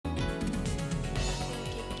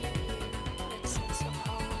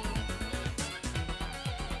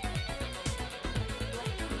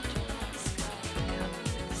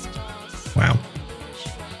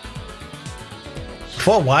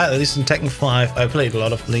For a while, at least in Tekken 5, I played a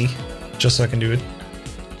lot of Lee, just so I can do it.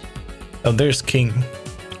 Oh, there's King.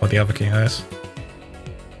 Or the other King, I guess.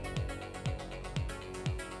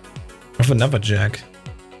 I have another Jack.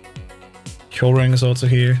 Kyoring is also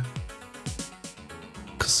here.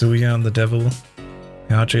 Kazuya and the Devil.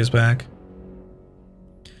 Yache is back.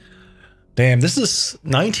 Damn, this is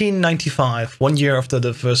 1995, 1 year after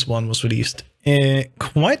the first one was released.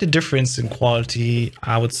 Quite a difference in quality,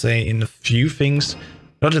 I would say, in a few things.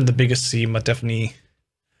 Not in the biggest scene, but definitely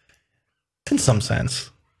in some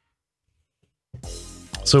sense.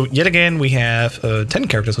 So yet again, we have 10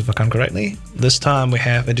 characters, if I count correctly. This time we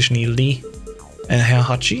have additionally Lee and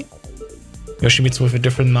Hachi. Yoshimitsu with a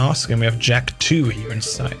different mask, and we have Jack 2 here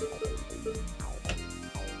inside.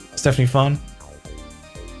 It's definitely fun.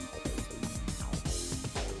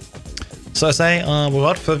 So I say,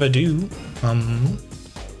 without further ado,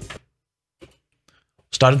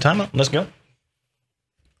 start the timer, let's go.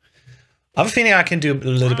 I have a feeling I can do a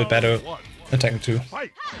little bit better in Tekken 2.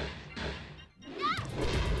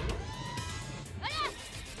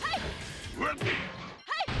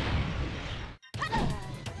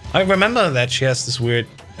 I remember that she has this weird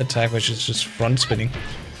attack which is just front spinning.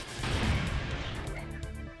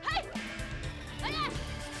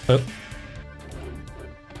 Oh.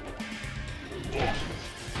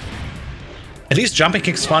 At least jumping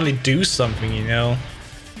kicks finally do something, you know?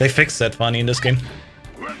 They fixed that finally in this game.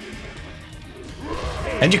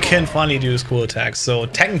 And you can finally do this cool attack. So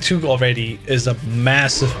Tekken 2 already is a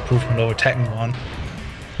massive improvement over Tekken 1.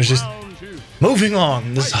 It's just moving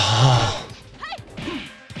on. This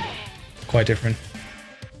quite different.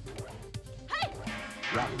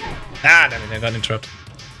 Ah, damn it, I got interrupted.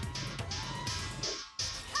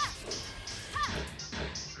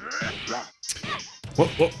 Whoa,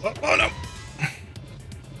 oh no!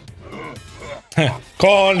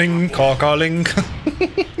 Calling.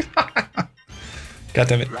 God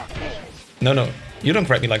damn it. No, you don't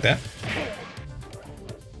grab me like that.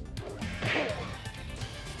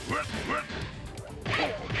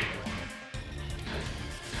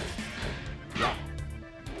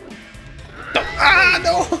 No. Ah,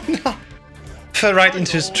 no! Fell right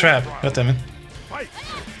into his trap. God damn it.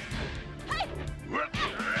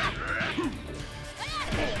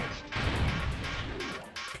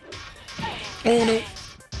 Oh no.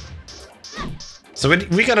 So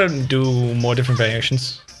we gotta do more different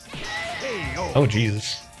variations. Oh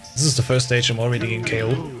Jesus. This is the first stage, I'm already getting KO.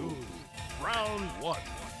 Round 1.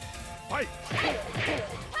 Fight.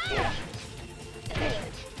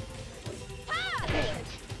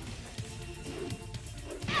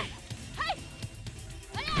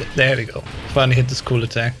 There we go. Finally hit this cool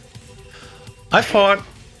attack. I thought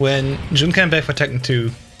when Jun came back for Tekken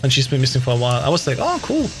 2, and she's been missing for a while, I was like, oh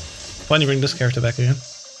cool. Finally bring this character back again.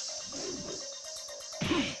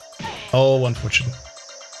 Oh, unfortunate.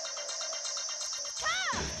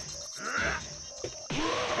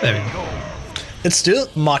 There we go. It's still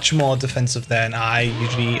much more defensive than I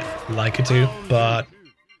usually like it to, but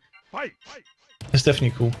it's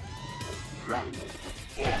definitely cool.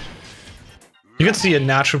 You can see a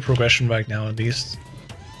natural progression right now at least.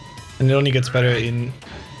 And it only gets better in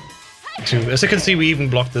 2. As you can see, we even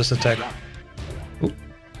blocked this attack. Ooh.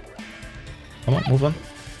 Come on, move on.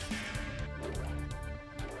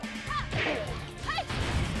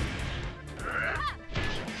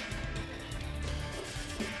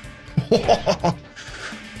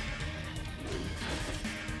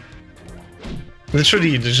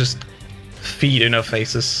 Literally, they just feed in our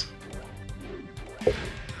faces.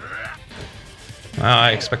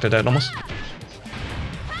 I expected that almost.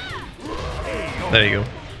 There you go.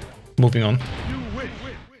 Moving on.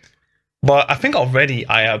 But I think already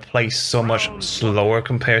I play so much slower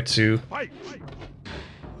compared to...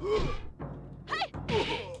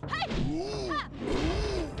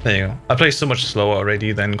 There you go. I play so much slower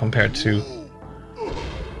already than compared to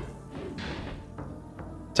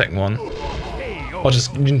Tekken 1. Or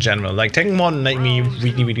just in general. Like Tekken 1 made me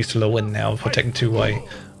really slow, and now for Tekken 2 I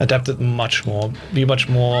adapted much more. Be much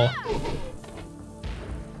more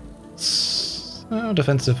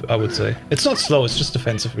defensive, I would say. It's not slow, it's just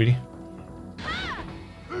defensive really.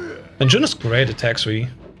 And Jun has great attacks really.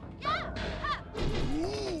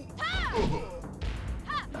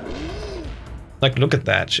 Like, look at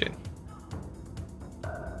that shit.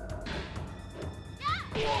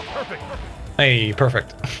 Perfect. Hey,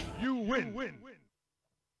 perfect. You win.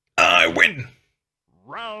 I win.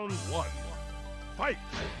 Round 1. Fight.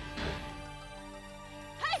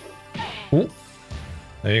 Ooh.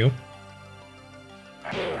 There you go.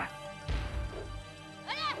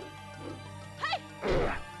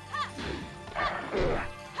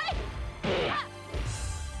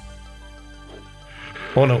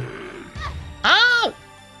 Oh no. Ow!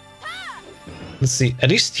 Let's see. At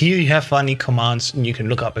least here you have funny commands and you can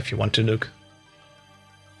look up if you want to look.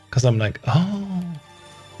 Because I'm like, oh.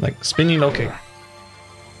 Like spinning low kick.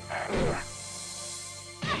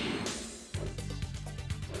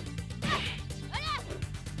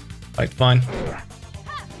 Right, fine.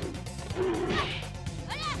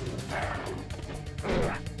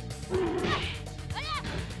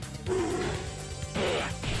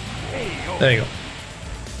 There you go.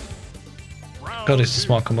 Got this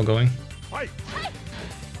small combo going.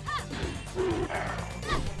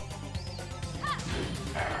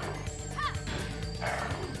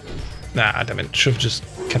 Nah, damn it. Should've just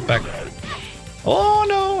kept back. Oh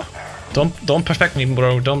no! Don't perfect me,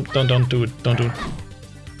 bro. Don't do it. Don't do it.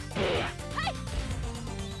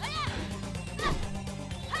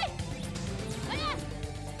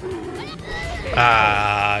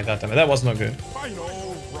 Ah, goddammit, that was not good.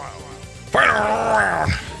 Final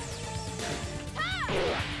round.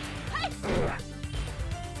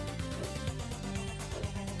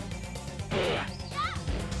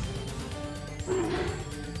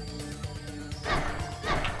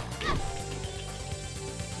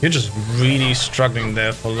 You're just really struggling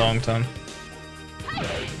there for a long time.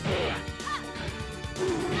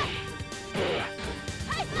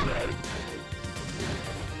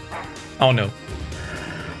 Oh no.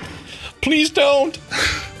 Please don't!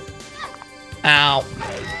 Ow.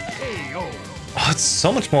 Oh, it's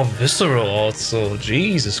so much more visceral also.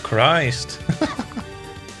 Jesus Christ.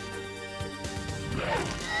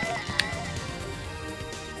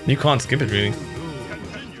 You can't skip it really.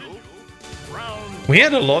 We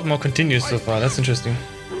had a lot more continues so far, that's interesting.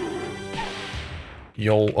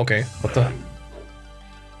 Yo, okay, what the?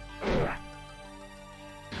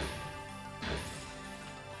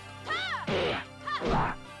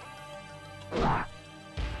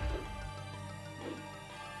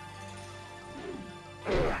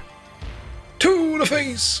 To the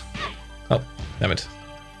face! Oh, damn it.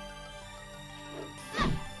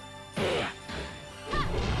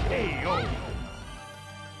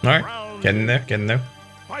 Alright, get in there, get in there.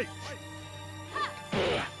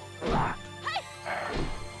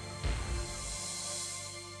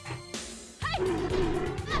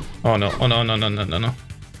 Oh no, oh no, no, no, no, no, no.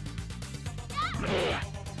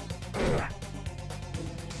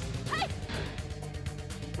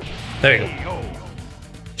 There you go.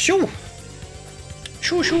 Shoo!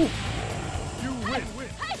 Shoo, shoo!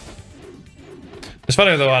 It's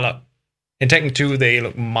funny though, in Tekken 2 they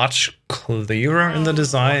look much clearer in the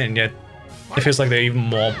design, and yet it feels like they're even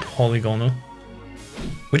more polygonal.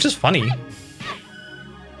 Which is funny.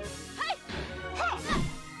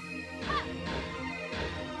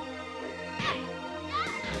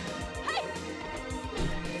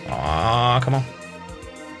 Ah, come on.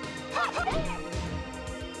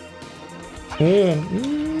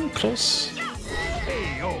 Oh, close.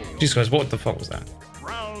 Jesus Christ, what the fuck was that?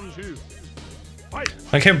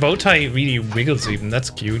 Like her bow tie really wiggles even, that's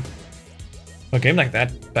cute. A game like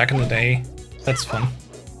that, back in the day, that's fun.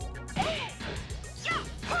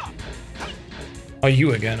 Oh,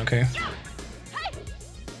 you again, okay.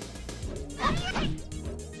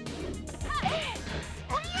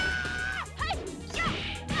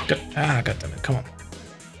 Ah, goddammit, come on.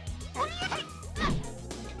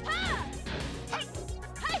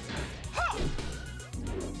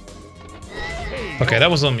 Okay,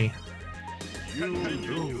 that was on me.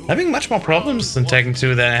 Having much more problems in Tekken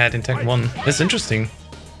 2 than I had in Tekken 1. That's interesting.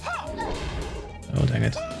 Oh, dang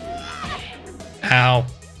it. Ow.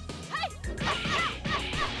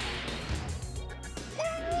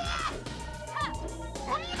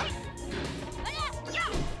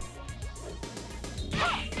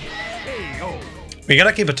 We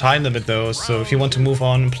gotta keep a time limit though, so if you want to move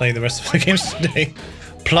on and play the rest of the games today,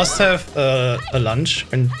 plus have a lunch,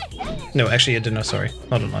 and no, actually a dinner, sorry,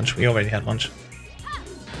 not a lunch, we already had lunch.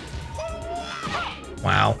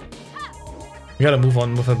 Wow. We gotta move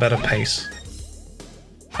on with a better pace.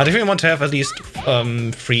 I definitely want to have at least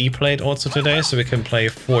 3 played also today, so we can play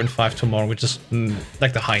 4 and 5 tomorrow, which is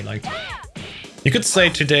like the highlight. You could say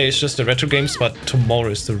today is just the retro games, but tomorrow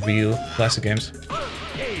is the real classic games.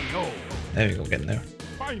 There we go, getting there.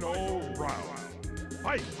 Final round.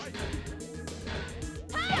 Fight.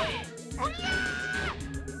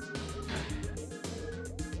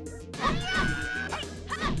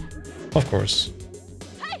 Of course.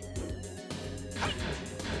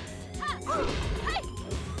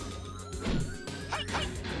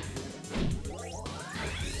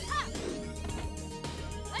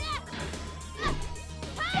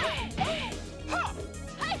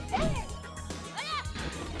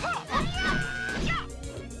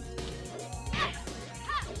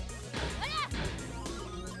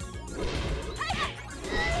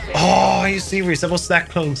 Oh, are you serious? That was that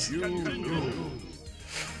close.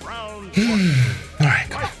 Alright,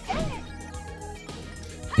 come on.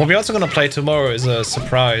 What we're also gonna play tomorrow is a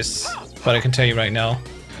surprise, but I can tell you right now.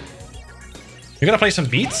 We're gonna play some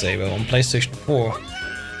Beat Saber on PlayStation 4.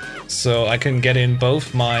 So I can get in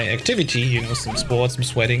both my activity, you know, some sports, some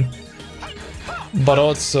sweating, but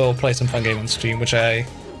also play some fun game on stream, which I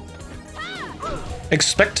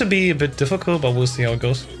expect to be a bit difficult, but we'll see how it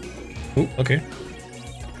goes. Ooh, okay.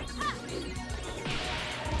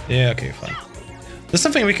 Yeah, okay, fine. There's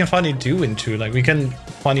something we can finally do into, like, we can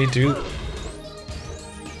finally do...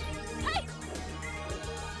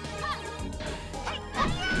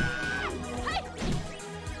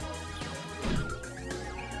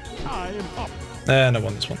 And I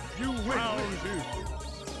won this one. You win.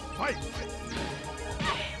 Fight.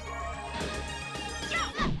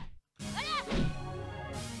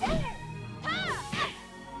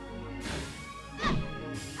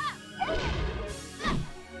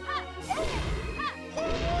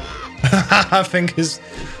 I think his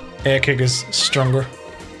air kick is stronger.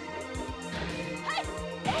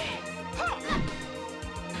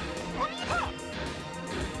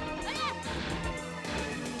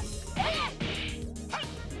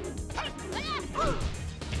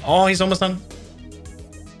 Oh, he's almost done.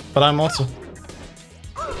 But I'm also.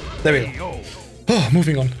 There we go. Oh,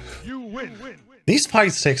 moving on. You win. These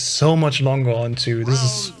fights take so much longer on too. This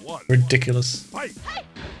is ridiculous. Fight.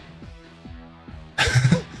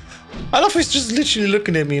 I love he's just literally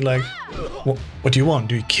looking at me like, what do you want?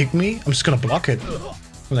 Do you kick me? I'm just gonna block it.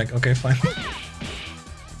 I'm like, okay, fine.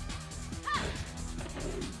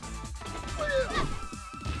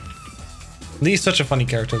 Lee's such a funny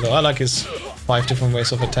character though. I like his 5 different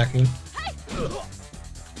ways of attacking.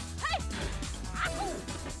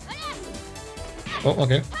 Oh,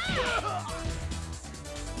 okay.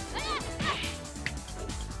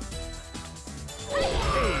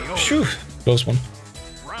 Phew, close one.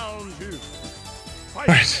 Round 2. Fight.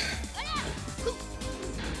 Right.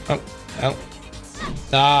 Oh, oh.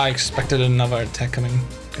 Ah, I expected another attack coming.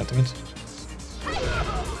 God damn it.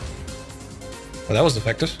 Well, that was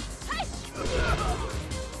effective.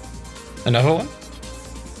 Another one?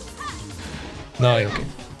 No, okay.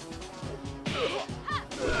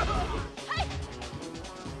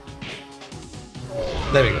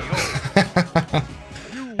 There we go.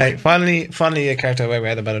 Hey, finally a character where we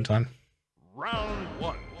had a better time. Round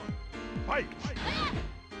 1. Fight.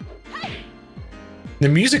 The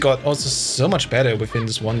music got also so much better within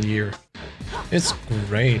this 1 year. It's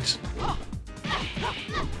great.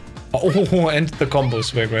 Oh, and the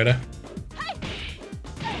combos were greater.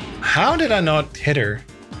 How did I not hit her?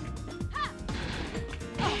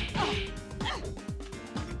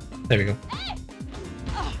 There we go.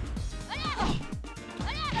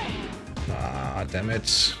 Ah, damn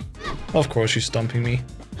it. Of course she's stomping me.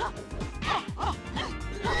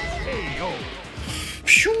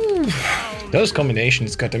 Phew. Those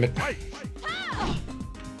combinations, goddammit.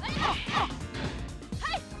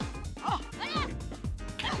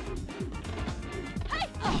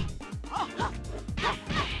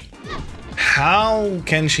 How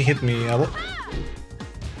can she hit me?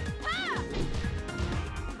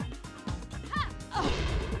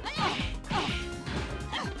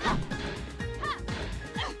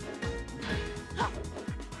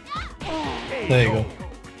 There you go.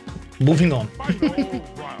 Moving on.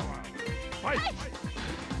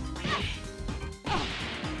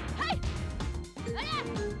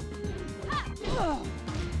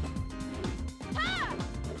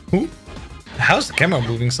 Who? How's the camera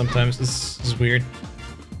moving sometimes? This is weird.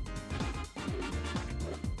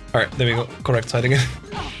 Alright, there we go. Correct side again.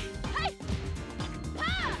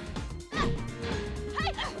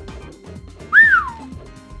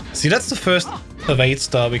 See, that's the first of 8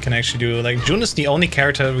 star we can actually do. Like, Jun is the only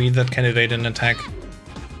character really that can evade an attack.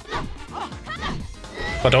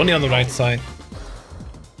 But only on the right side.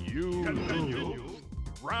 You continue.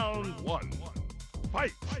 Round 1.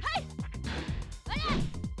 Fight.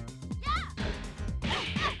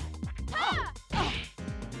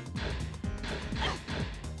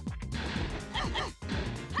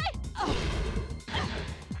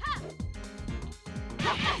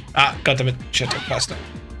 Ah, goddammit. Shit, attack faster.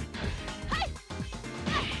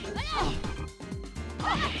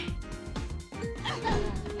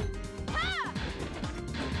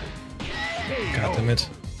 Goddammit.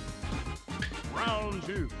 Round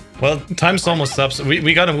 2. Well, time's almost up, so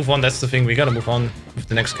we gotta move on. That's the thing. We gotta move on with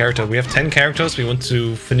the next character. We have 10 characters. We want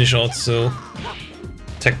to finish also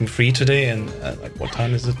Tekken 3 today. And like, what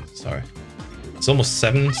time is it? Sorry. It's almost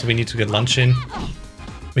 7, so we need to get lunch in.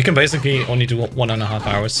 We can basically only do 1.5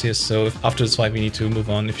 hours here, so if after this fight we need to move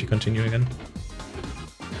on if you continue again.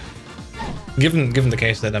 Given the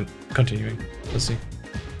case that I'm continuing. Let's see.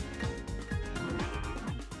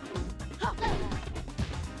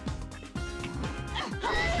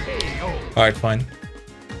 Alright, fine.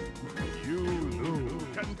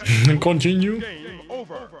 Continue.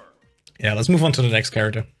 Yeah, let's move on to the next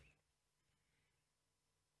character.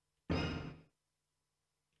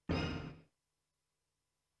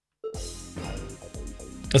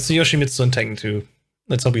 Let's see Yoshimitsu in Tekken 2.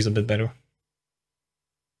 Let's hope he's a bit better.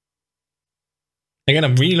 Again,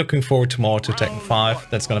 I'm really looking forward tomorrow to Tekken 5.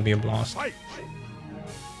 That's gonna be a blast.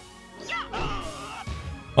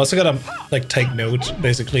 Also gotta like take note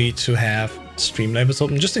basically to have stream labels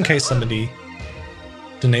open just in case somebody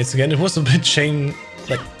donates again. It was a bit shame,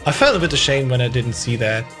 like I felt a bit ashamed when I didn't see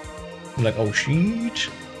that. I'm like, oh sheesh.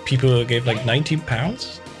 People gave like £90.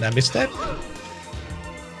 Did I miss that?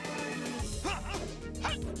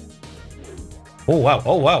 Oh wow,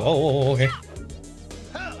 oh wow, oh okay.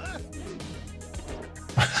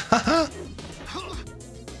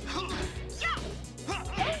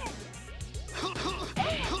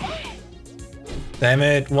 Damn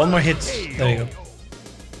it, one more hit. There you go.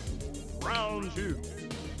 Round 2.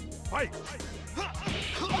 Fight.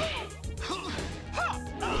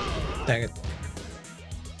 Dang it.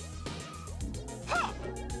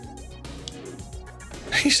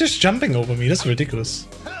 He's just jumping over me, that's ridiculous.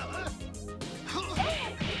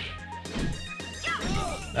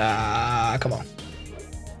 Ah, come on.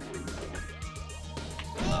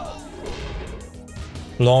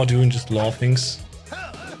 Law doing just law things.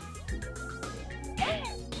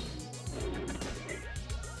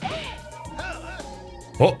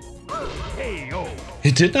 Oh!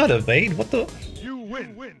 He did not evade? What the? You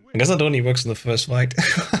win. I guess that only works in the first fight.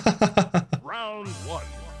 Round 1.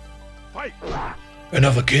 Fight.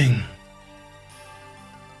 Another king.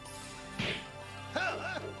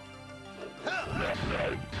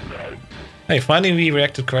 Hey, finally we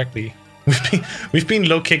reacted correctly. We've been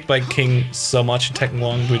low kicked by King so much in Tekken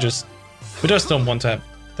 1. We just don't want that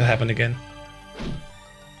to happen again.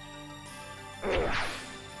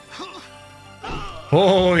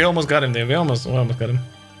 Oh, we almost got him there. We almost got him.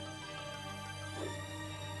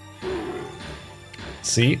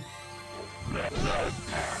 See?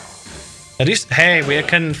 At least, hey, we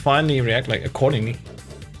can finally react like accordingly.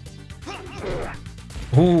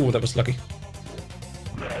 Ooh, that was lucky.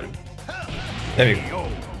 There we go.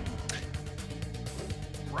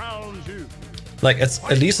 Round 2. Like,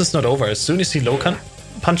 at least it's not over. As soon as he low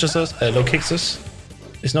punches us, low kicks us,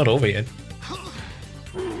 it's not over yet.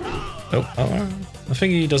 Nope. I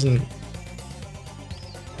think he doesn't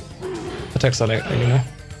attack Sonic anymore.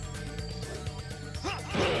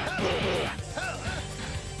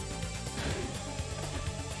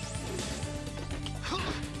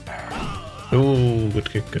 Ooh, good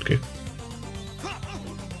kick, good kick.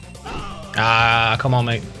 Ah, come on,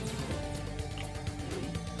 mate.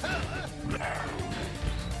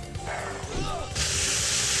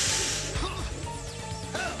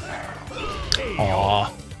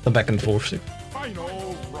 Aw, the back and forth.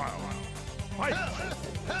 Final round. Fight.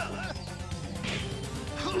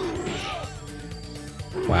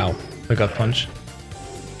 Wow, I got punched.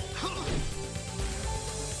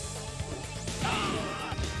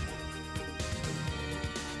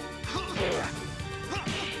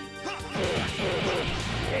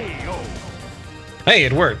 Hey,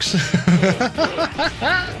 it works.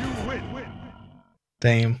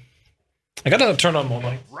 Damn. I gotta turn on more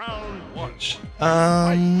light. Round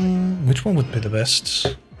 1. Which one would be the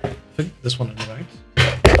best? I think this one on the right.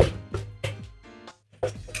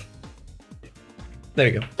 There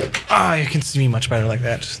you go. Ah, you can see me much better like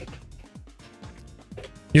that.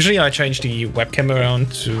 Usually I change the webcam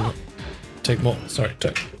around to take more. Sorry,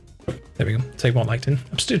 there we go. Take more light in.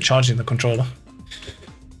 I'm still charging the controller.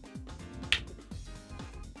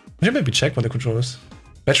 I should maybe check what the controller is.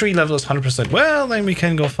 Battery level is 100%. Well, then we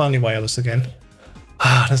can go finally wireless again.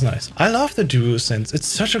 Ah, that's nice. I love the DualSense. It's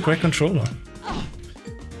such a great controller.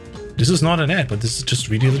 This is not an ad, but this is just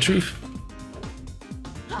really the truth.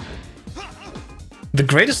 The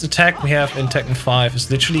greatest attack we have in Tekken 5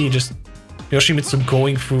 is literally just Yoshimitsu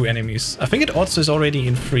going through enemies. I think it also is already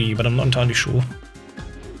in 3, but I'm not entirely sure.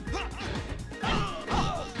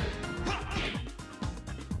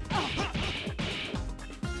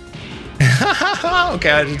 Okay,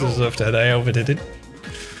 I just deserved that. I overdid it.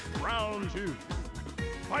 Round 2.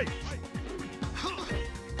 Fight.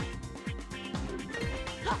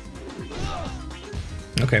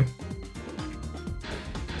 Okay.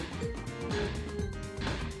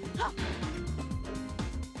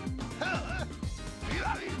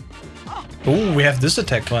 Oh, we have this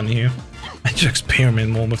attack button here. I need to experiment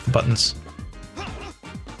more with the buttons.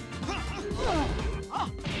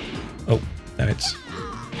 Oh, damn it.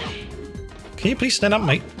 Can you please stand up,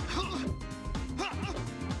 mate?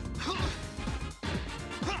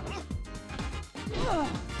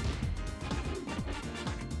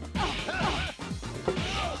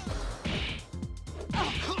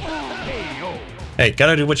 Hey,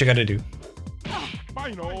 gotta do what you gotta do.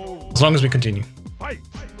 Final. As long as we continue. Fight.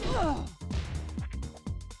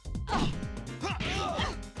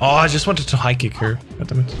 Oh, I just wanted to high kick her. God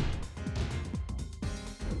damn it.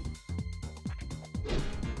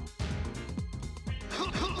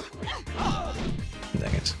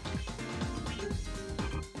 Dang it.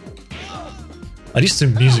 At least the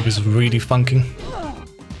music is really funking.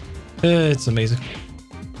 It's amazing.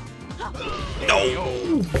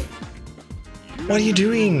 No! What are you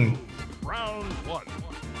doing? Round 1.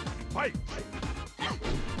 Fight.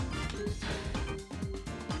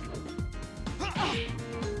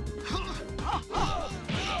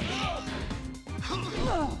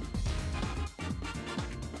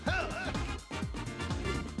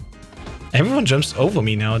 Everyone jumps over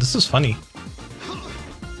me now. This is funny.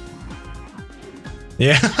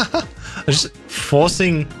 Yeah. I'm just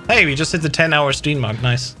forcing... Hey, we just hit the 10-hour stream mark.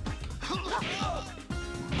 Nice.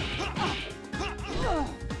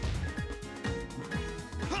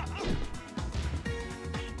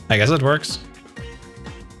 I guess it works.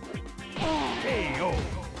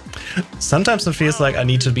 Sometimes it feels like I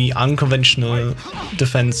need to be unconventional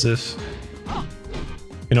defensive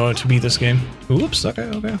in order to beat this game. Oops,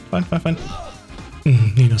 okay, fine.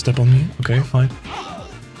 Nina, step on me. Okay, fine.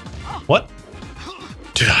 What?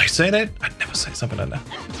 Did I say that? I'd never say something like that.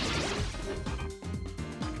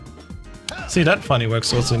 See, that funny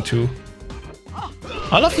works also in 2.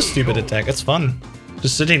 I love this stupid attack, it's fun.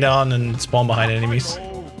 Just sitting down and spawn behind enemies.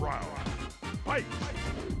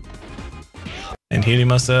 And healing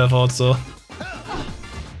myself also.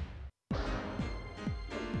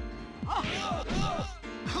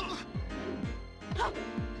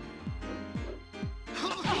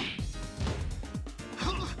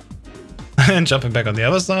 And jumping back on the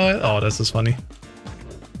other side. Oh, this is funny.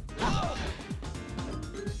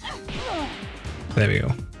 There we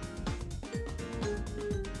go.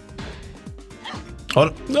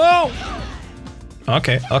 Oh, no!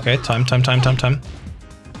 Okay, time.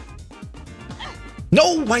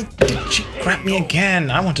 No, why did she grab me again?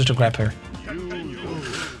 I wanted to grab her.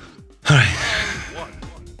 Alright.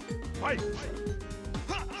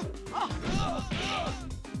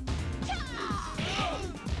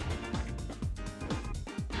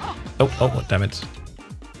 Oh, damn it.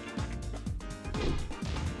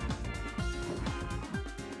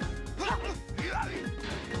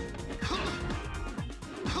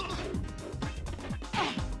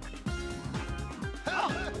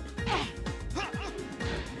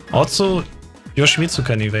 Also, Yoshimitsu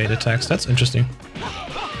can evade attacks. That's interesting. I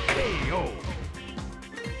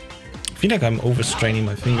feel like I'm overstraining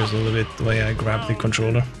my fingers a little bit the way I grab the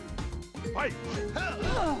controller.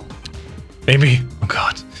 Maybe. Oh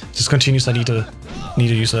god. Just continues. I need to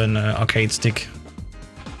use an arcade stick.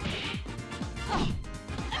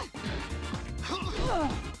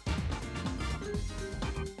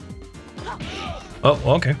 Oh,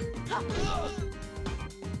 okay.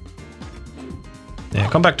 Yeah,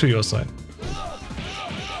 come back to your side.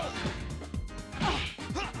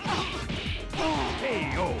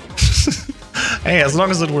 Hey, as long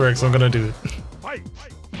as it works, I'm gonna do it.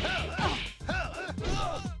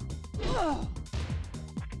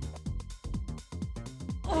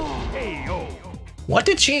 What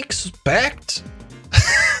did she expect?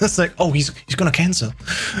 It's like, oh, he's gonna cancel.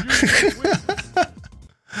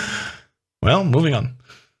 Well, moving on.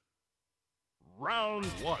 Round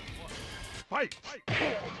 1. Fight.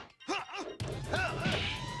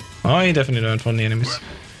 Oh, he definitely learned from the enemies.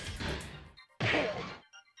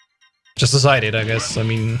 Just as I did, I guess. I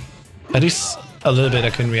mean, at least a little bit I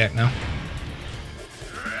can react now.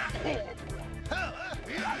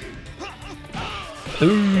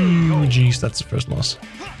 Ooh, jeez, that's the first loss.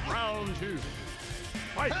 Round 2.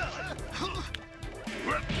 Fight.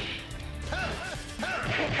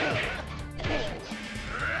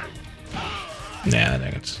 Nah,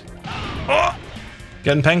 dang it. Oh!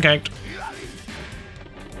 Getting pancaked.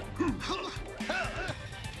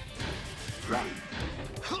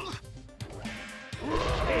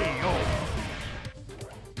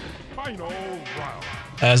 Final round.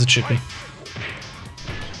 As it should be.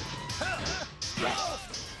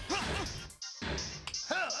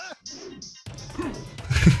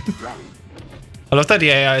 I love that the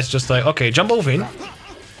AI is just like, okay, jump over in.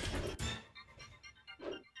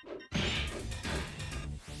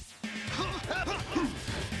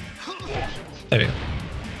 There we go.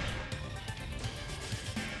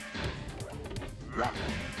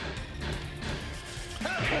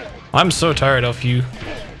 I'm so tired of you.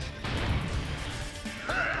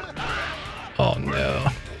 Oh no.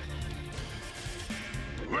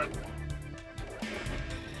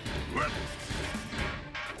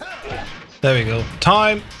 There we go.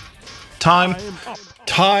 Time. Time.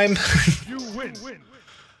 Time. You win.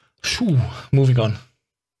 Phew. Moving on.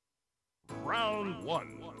 Round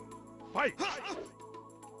 1. Fight.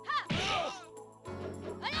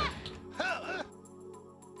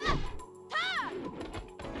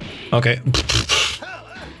 Okay.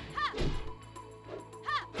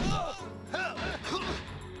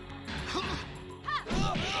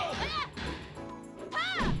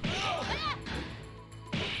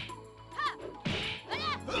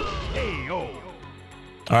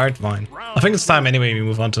 Alright, fine. I think it's time anyway we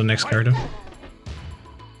move on to the next character.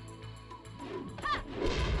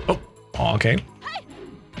 Oh, okay.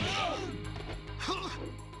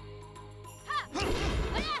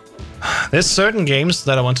 There's certain games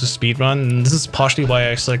that I want to speedrun, and this is partially why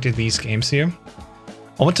I selected these games here.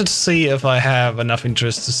 I wanted to see if I have enough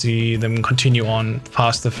interest to see them continue on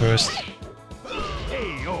past the first.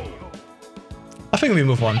 I think we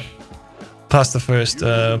move on past the first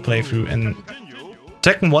playthrough, and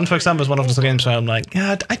Tekken 1, for example, is one of those games where I'm like,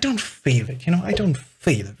 yeah, I don't feel it, you know, I don't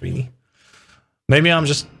feel it really. Maybe I'm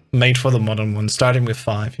just made for the modern one, starting with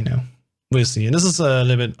 5, you know. We'll see. And this is a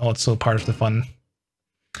little bit also part of the fun.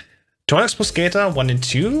 Toy Expo Skater 1 and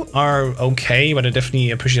 2 are okay, but I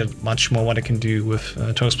definitely appreciate much more what I can do with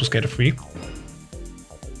Toy Expo Skater 3.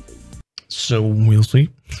 So we'll see.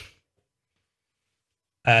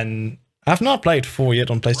 And I've not played 4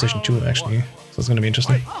 yet on PlayStation 2 actually, so it's going to be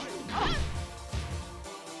interesting.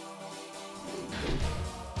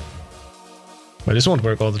 But this won't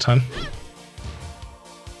work all the time.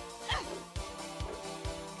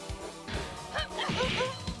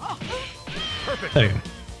 There you go.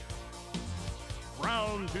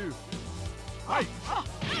 Round 2. Fight.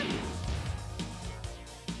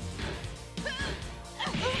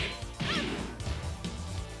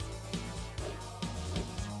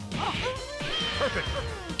 Perfect.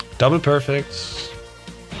 Double perfect.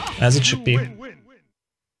 As it should be. Win.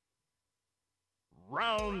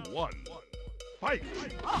 Round 1. Fight.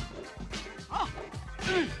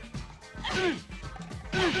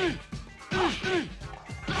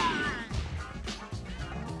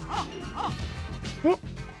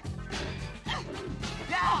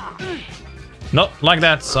 Not like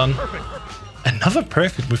that, son. Another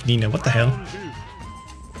perfect with Nina. What the hell? Round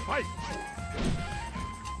 2. Fight.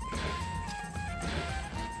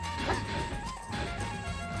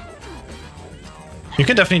 You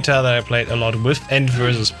can definitely tell that I played a lot with and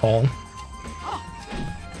versus Paul.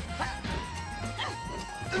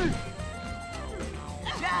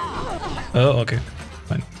 Oh, okay.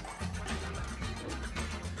 Fine.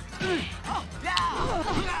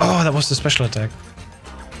 Oh, that was the special attack.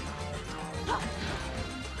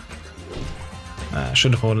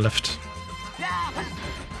 Should have rolled left.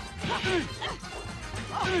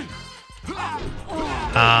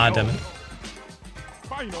 Ah, damn it.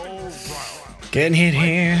 Final round. Getting hit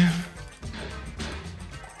here.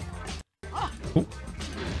 Ooh.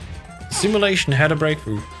 Simulation had a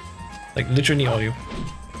breakthrough. Like literally audio.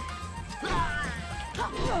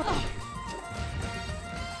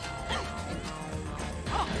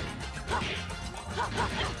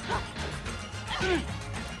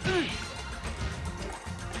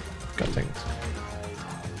 God dang it.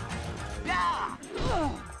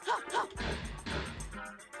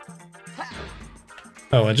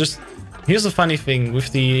 Oh, I just... Here's the funny thing,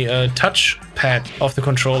 with the touch pad of the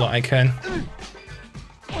controller I can...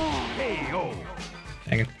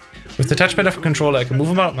 Dang it. With the touchpad of the controller I can move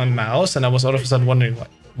about my mouse, and I was all of a sudden wondering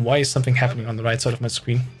why is something happening on the right side of my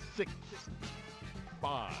screen. 6,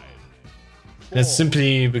 5, And it's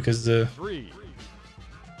simply because the 3,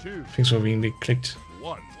 2, things were being clicked.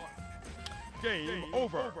 1. Game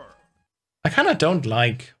over. I kinda don't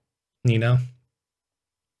like Nina.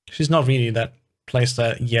 She's not really that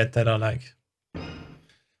playstyle yet that I like.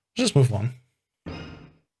 Just move on.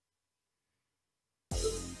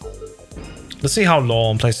 Let's see how Law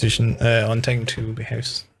on PlayStation on Tekken 2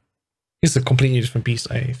 behaves. He's a completely different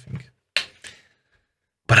beast, I think.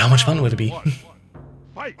 But how much fun would it be?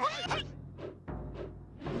 Fight.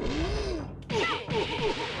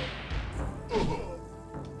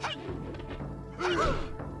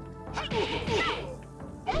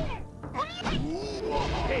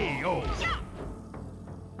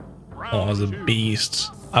 Oh, the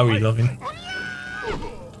beasts. I really love him.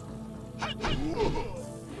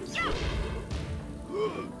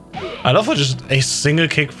 I love how just a single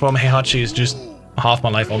kick from Heihachi is just half my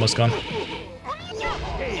life almost gone.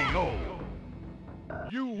 KO.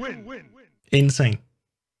 You win. Insane.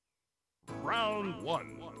 Round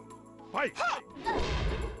 1. Fight.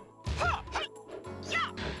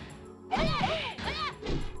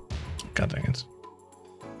 God dang it.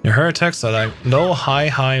 Your her attacks are like low, high,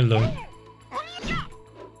 high, low.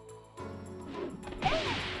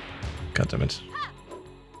 God damn it.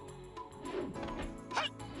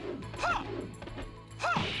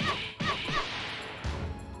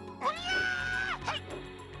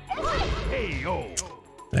 KO.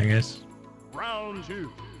 Dang it. Round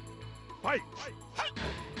 2. Fight.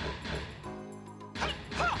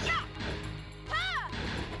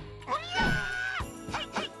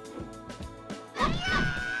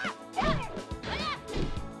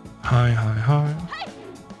 High, high, high.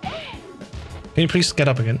 Can you please get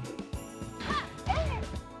up again?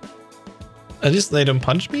 At least they don't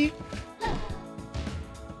punch me?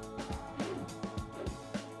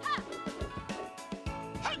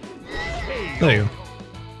 There you go.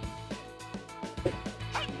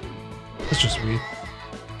 That's just weird.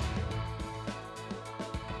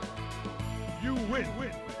 You win.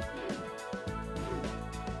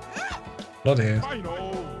 Not here.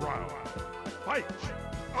 Final round. Fight.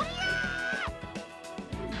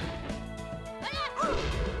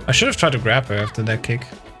 I should have tried to grab her after that kick.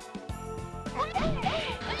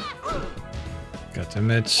 God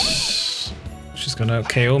damn it. She's gonna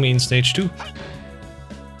KO me in stage 2.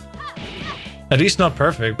 At least not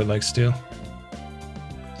perfect, but like still.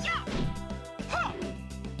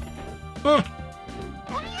 Huh.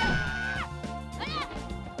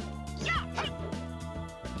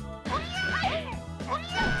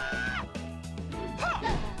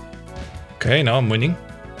 Okay, now I'm winning.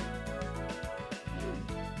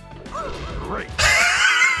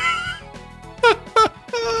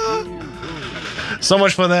 So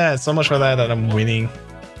much for that. So much for that I'm winning.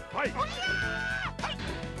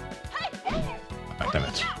 Oh, damn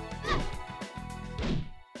it.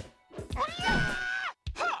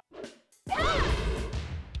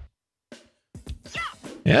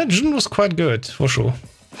 Yeah, Jun was quite good, for sure.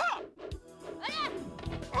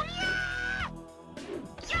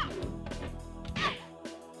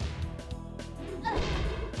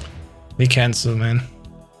 We cancel, man.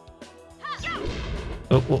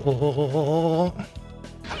 Oh.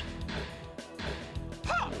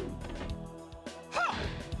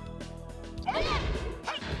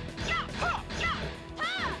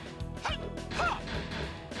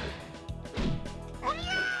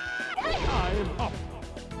 Time up.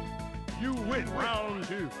 You win. Round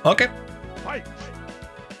 2. Okay, Fight.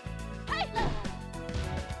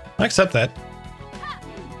 I accept that.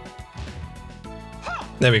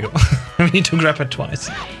 There we go. We need to grab it twice.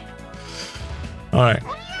 Alright.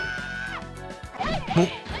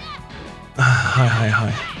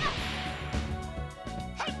 Hi.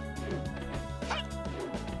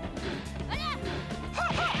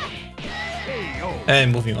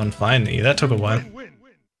 And moving on finally. That took a while. Win.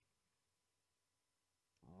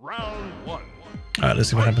 Round 1. Alright, let's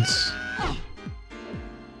see what happens.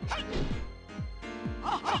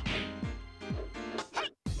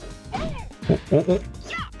 Oh.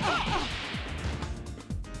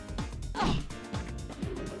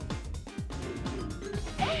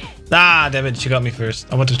 Ah, damn it, she got me first.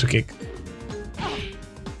 I wanted to kick.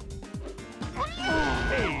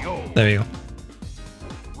 KO. There we go.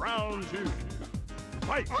 Round 2.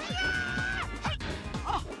 Fight.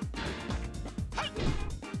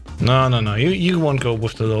 No. You won't go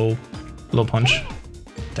with the low punch.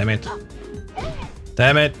 Damn it.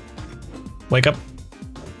 Damn it. Wake up.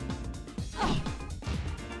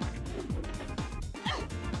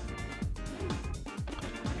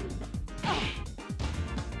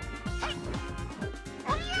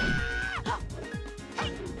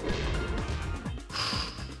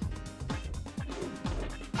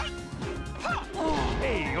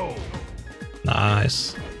 KO.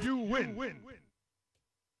 Nice. You win.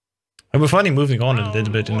 And we're finally moving on a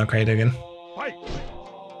little bit in arcade again. Fight.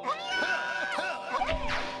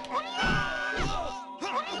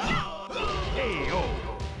 KO.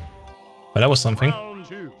 But that was something. Round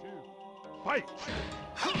 2. Fight.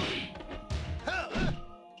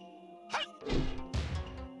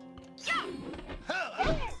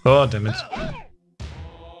 Oh, damn it.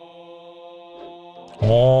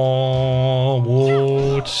 Oh,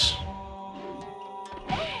 what?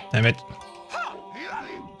 Damn it.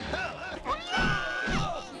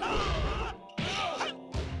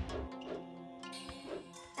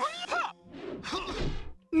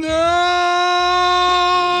 No!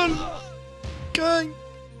 Going.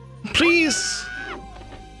 Please.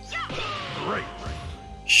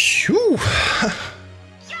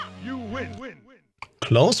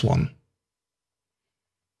 close one.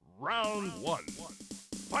 Round 1.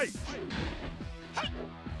 Fight!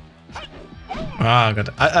 Ah, God.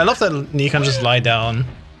 I love that he can just lie down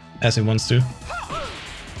as he wants to.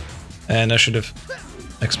 And I should have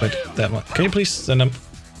expected that one. Can you please send him?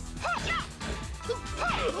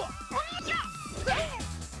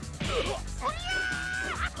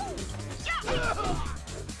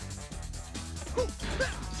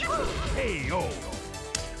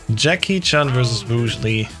 Jackie Chan versus Bruce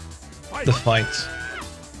Lee. The fight.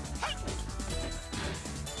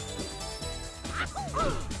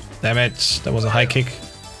 Damn it, that was a high kick.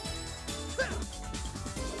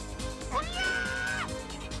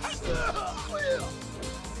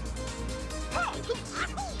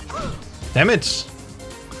 Damn it!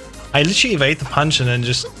 I literally evade the punch and then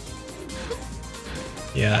just...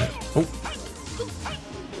 Yeah. Oh.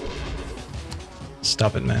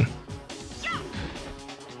 Stop it, man.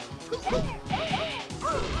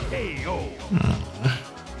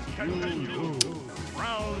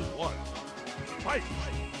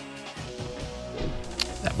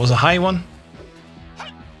 That was a high one.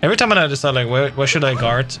 Every time I decide like where should I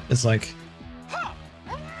guard, it's like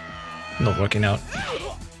not working out.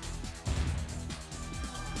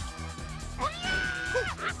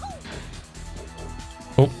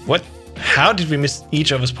 Oh, what? How did we miss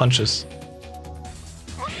each of his punches?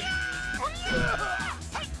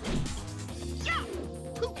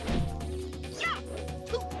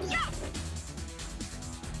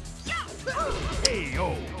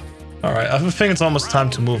 Alright, I think it's almost time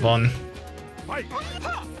to move on.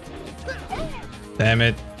 Damn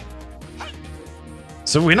it.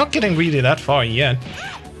 So we're not getting really that far yet.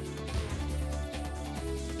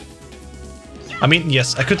 I mean,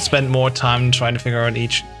 yes, I could spend more time trying to figure out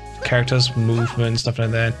each character's movement and stuff like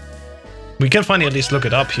that. We can finally at least look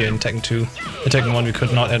it up here in Tekken 2. In Tekken 1 we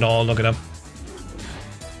could not at all look it up.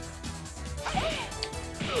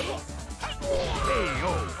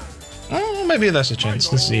 Oh, maybe there's a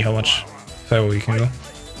chance. Let's see how much further we can go.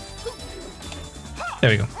 There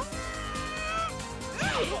we go.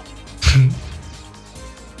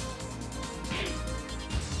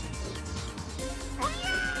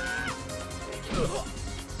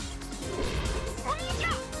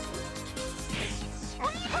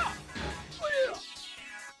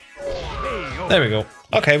 There we go.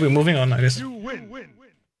 Okay, we're moving on, I guess.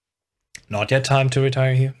 Not yet time to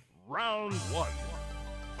retire here. Round 1.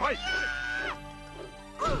 Fight!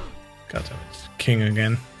 God damn it. King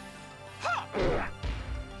again.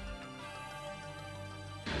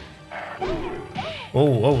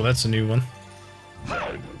 Oh, that's a new one.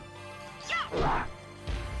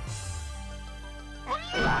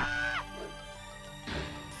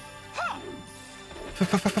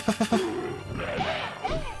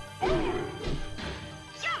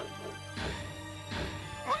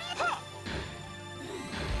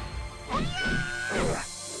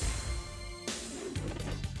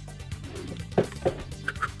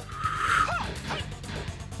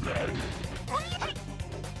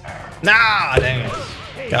 Nah, dang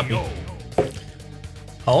it. Got me.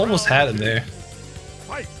 I almost had it there.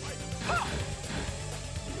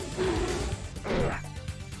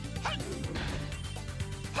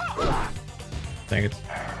 Dang it.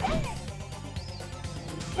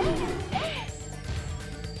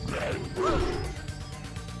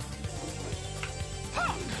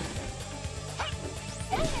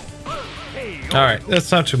 Alright, it's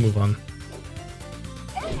time to move on.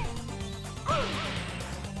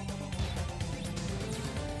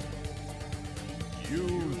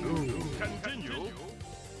 Continue.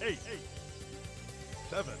 8,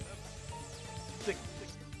 7, 6,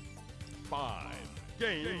 5.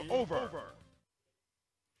 Game over.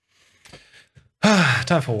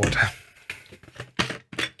 Time for water.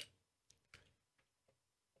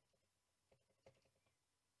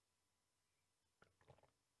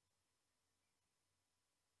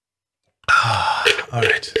 All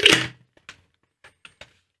right.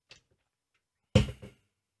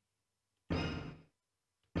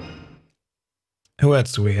 Who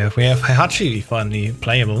else do we have? We have Heihachi, finally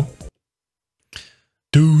playable.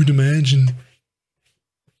 Dude, imagine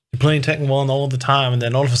you're playing Tekken 1 all the time, and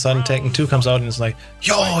then all of a sudden Tekken 2 comes out and it's like,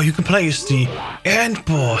 yo, you can play as the end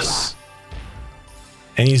boss.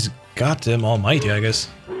 And he's goddamn almighty, I guess.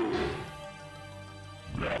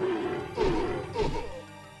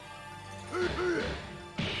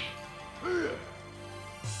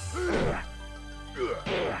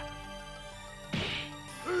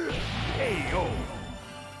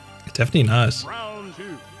 Definitely nice. Round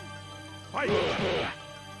 2. Fight.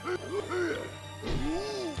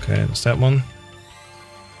 Okay, that's that one.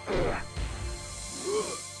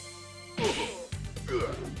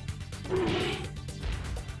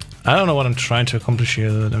 I don't know what I'm trying to accomplish here.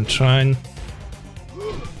 I'm trying...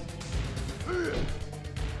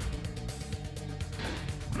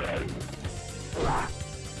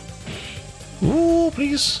 Ooh,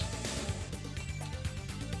 please.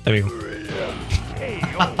 There we go.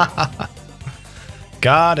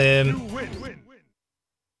 Got him.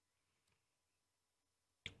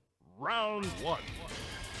 Round 1.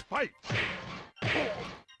 Fight.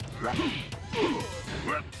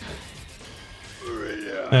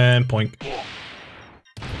 And point.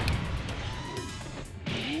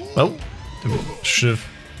 Oh, should've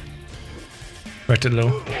wrecked it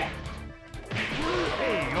low.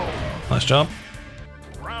 Nice job.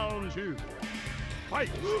 Round 2. Fight.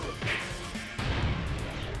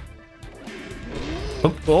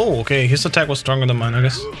 Oh, okay. His attack was stronger than mine, I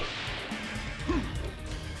guess.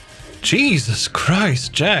 Jesus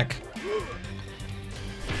Christ, Jack.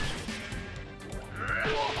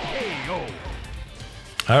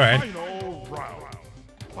 All right. Final round.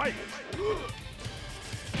 Fight.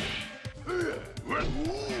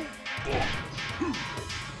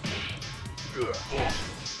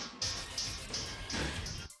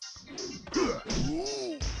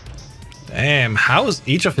 Damn, how is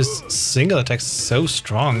each of his single attacks so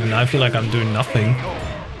strong and I feel like I'm doing nothing?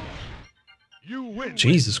 You win.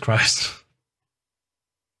 Jesus Christ.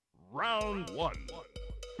 Round 1.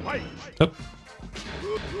 Fight. Oh.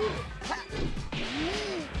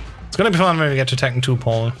 It's gonna be fun when we get to Tekken 2,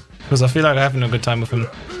 Paul, because I feel like I'm having a good time with him.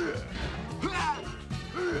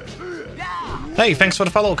 Hey, thanks for the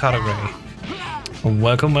follow, Carter Gray.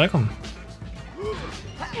 Welcome, welcome.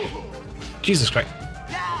 Jesus Christ.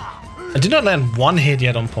 I did not land one hit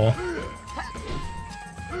yet on Paul.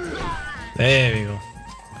 There we go.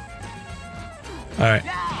 Alright.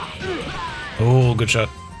 Oh, good shot.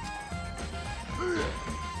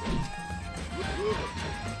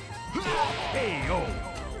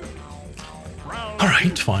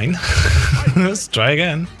 Alright, fine. Let's try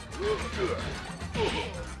again.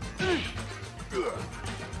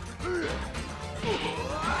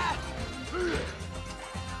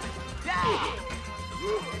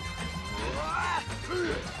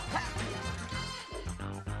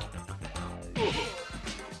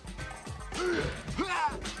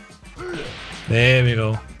 There we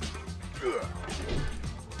go.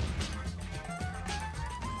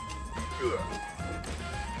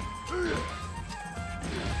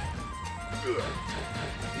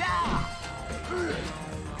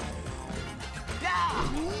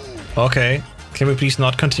 Okay, can we please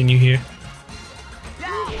not continue here?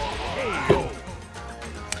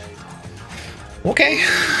 Okay,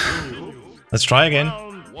 let's try again.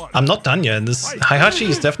 I'm not done yet. This Heihachi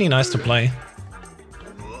is definitely nice to play.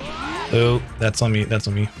 Oh, that's on me, that's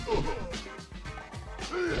on me.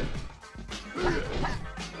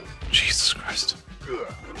 Jesus Christ.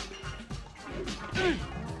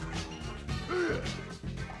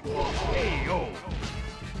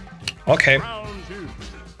 Okay. Round 2.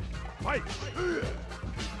 Fight.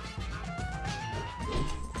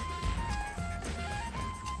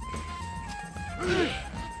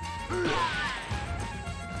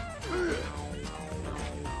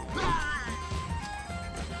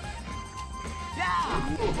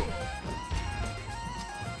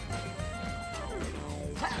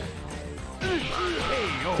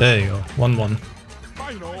 There you go. 1-1.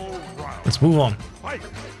 Final round. Let's move on. Fight.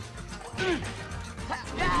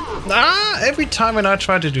 Ah! Every time when I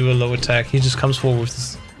try to do a low attack, he just comes forward with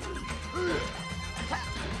this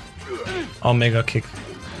Omega kick.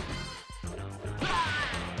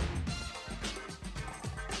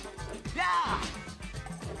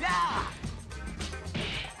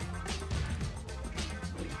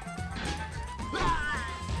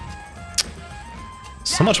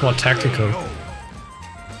 So much more tactical.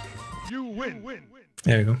 You win.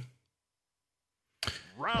 There we go.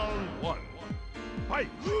 Round 1. Fight.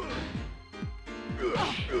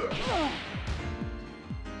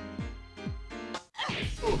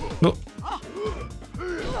 No.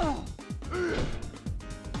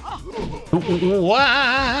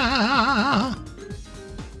 Wow.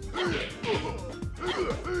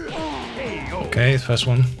 Okay, first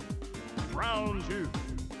one. Round 2.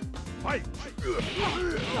 Fight.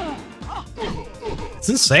 It's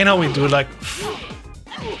insane how we do like.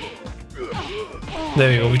 There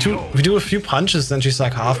we go. We do a few punches, then she's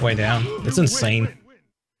like halfway down. It's insane.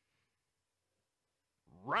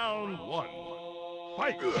 Round 1.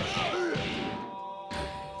 Fight.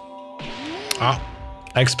 Ah,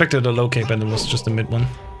 I expected a low kick, but it was just a mid one.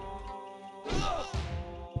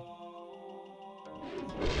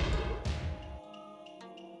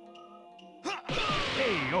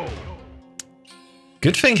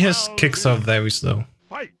 Good thing his kicks are very slow.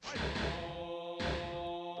 Fight.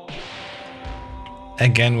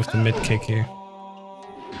 again with the mid kick here.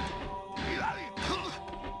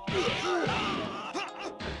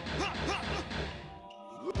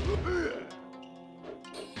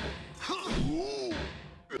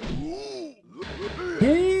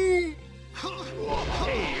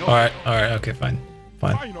 Alright, okay, fine.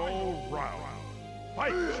 Final round.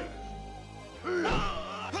 Fight!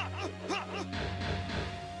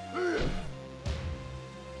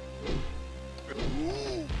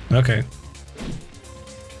 Okay.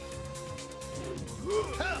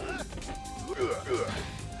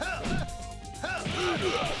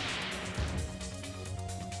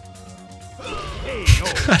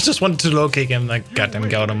 I just wanted to low kick him, like, goddamn,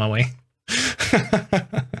 get out of my way.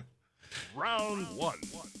 Round one.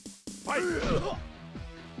 Fight!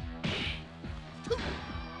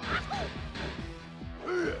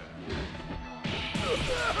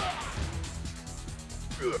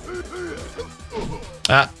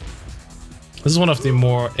 Ah. This is one of the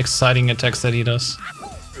more exciting attacks that he does.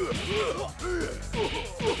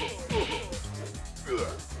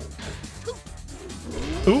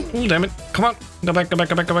 Ooh, damn it. Come on. Go back, go back,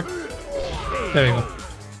 go back, go back. There you go.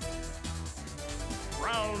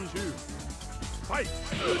 Round two. Fight!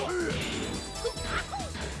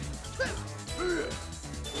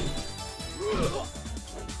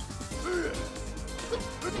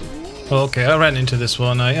 Okay, I ran into this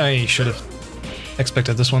one. I should have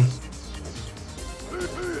expected this one.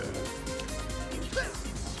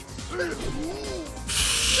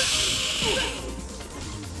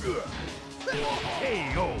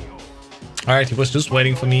 Alright, he was just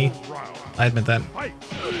waiting for me. I admit that.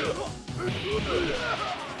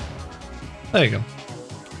 There you go.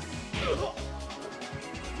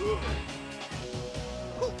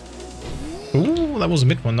 Ooh, that was a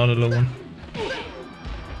mid one, not a low one.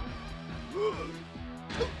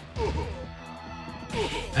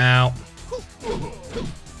 Ow.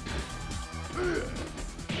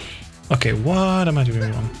 Okay, what am I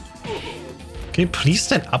doing wrong? Can you please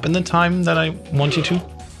stand up in the time that I want you to?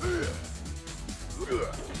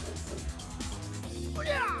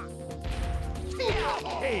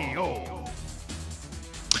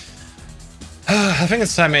 I think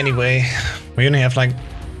it's time anyway. We only have like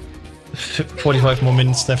 45 more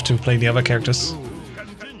minutes left to play the other characters.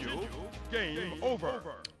 Continue. Game over.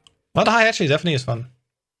 But hi, actually, definitely is fun.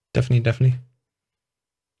 Definitely.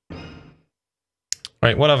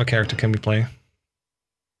 Right, what other character can we play?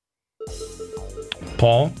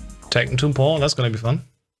 Paul. Tekken 2 Paul, that's gonna be fun.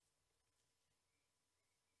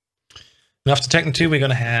 And after Tekken 2, we're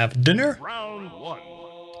gonna have dinner. Round one.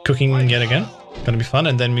 Cooking yet again. Gonna be fun,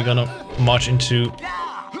 and then we're gonna march into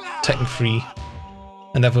Tekken 3.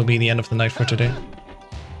 And that will be the end of the night for today.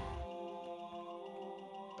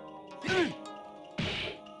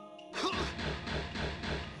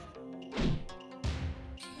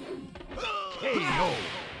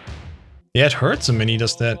 Yeah, it hurts him when he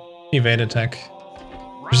does that evade attack.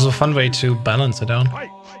 Which is a fun way to balance it down. Fight!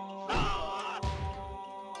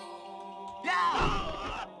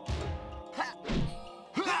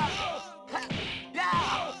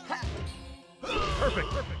 Perfect.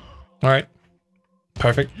 Alright.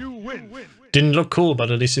 Perfect. You win. Didn't look cool, but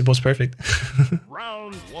at least it was perfect.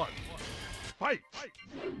 Round one. Fight!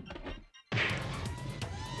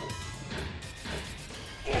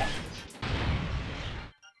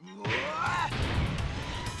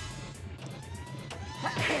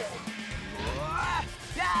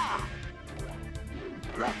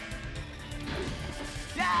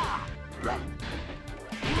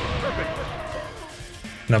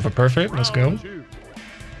 Another perfect, let's go. Round two.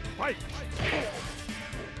 Fight!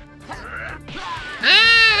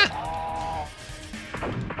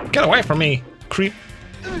 Get away from me, creep.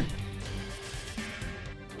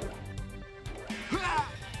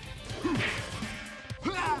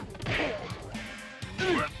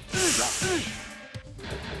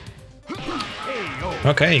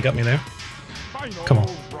 Okay, you got me there. Final Come on.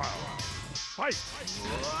 round. Fight!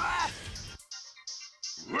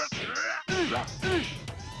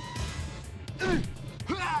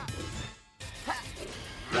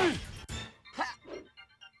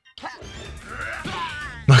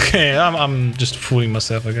 Okay, I'm just fooling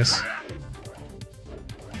myself, I guess.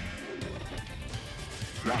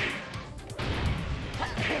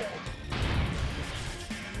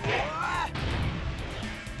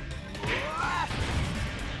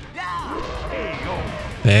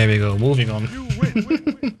 There we go, moving on. You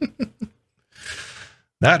win.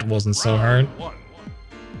 That wasn't so hard. One.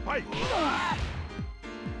 Fight!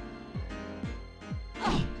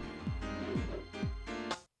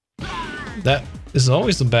 That is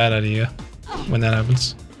always a bad idea when that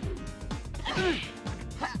happens.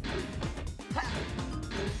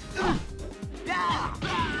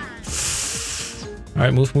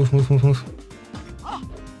 Alright, move, move, move, move, move.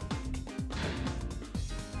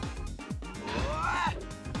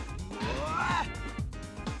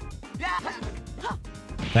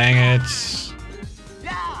 Dang it.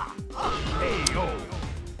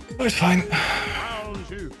 Oh, it's fine. Round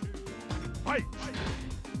 2. Fight.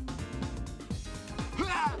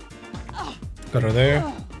 Got her there.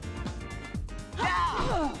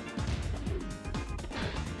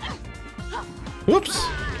 Whoops.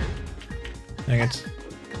 Dang it.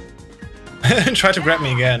 Try to grab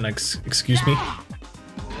me again, like, excuse me.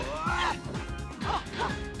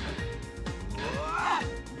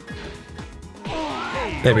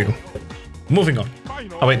 There we go. Moving on.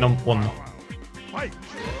 Oh wait, no, one more. Fight.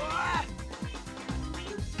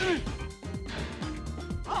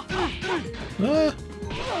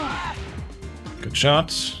 Good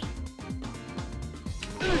shot.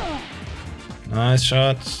 Nice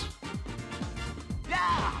shot.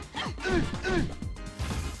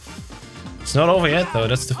 It's not over yet though,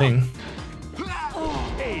 that's the thing.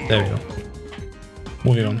 There we go.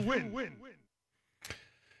 Moving on. Win, win, win.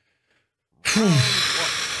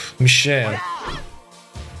 Michelle.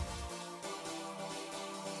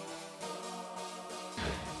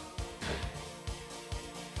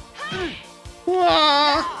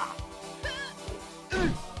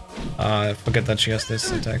 I forget that she has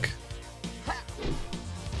this attack.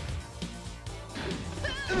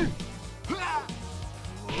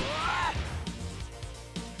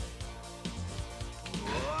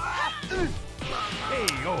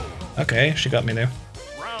 Okay, she got me there.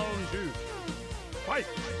 Round 2. Fight.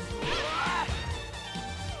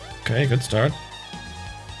 Okay, good start.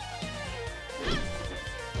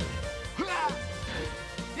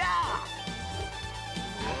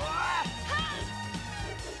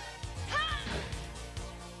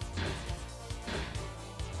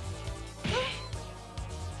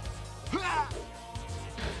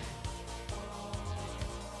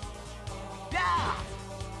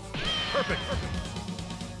 Perfect.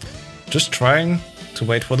 Just trying to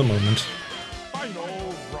wait for the moment.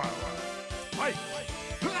 Final round. Fight.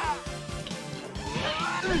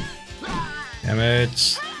 Damn it.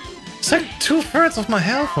 It's like 2/3 of my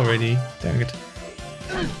health already. Dang it.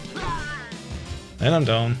 And I'm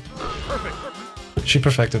down. Perfect. She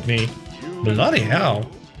perfected me. Bloody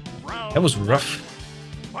hell. Round. That was rough.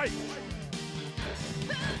 Fight.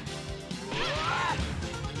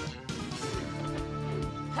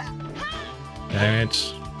 Damn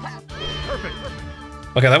it. Perfect.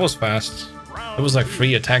 Okay, that was fast. It was like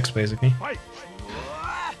 3 attacks basically. Fight.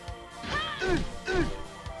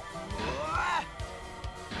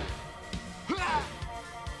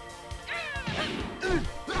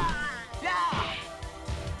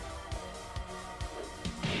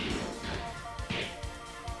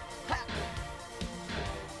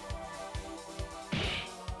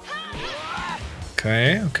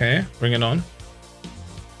 Okay, okay, bring it on.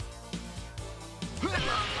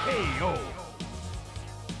 KO.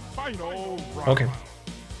 Final round. Okay.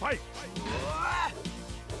 Fight.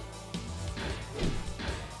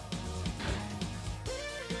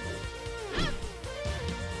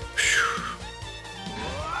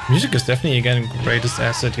 Music is definitely again the greatest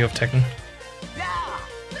asset here of Tekken.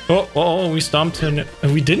 Oh, oh, we stomped him.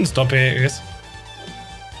 We didn't stop here, I guess.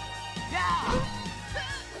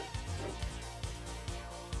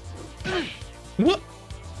 What?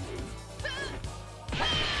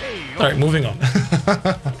 Alright, moving on.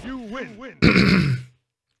 You win.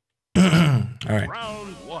 Alright.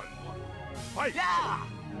 Round 1. Fight.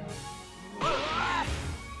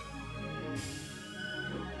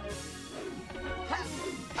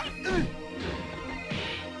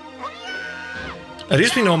 At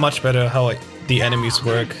least we know much better how the enemies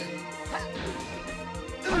work.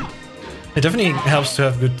 It definitely helps to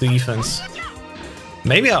have good defense.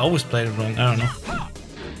 Maybe I always played it wrong, I don't know.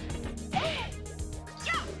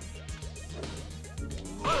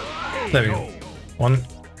 There we go. 1.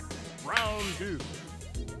 Round 2.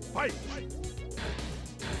 Fight.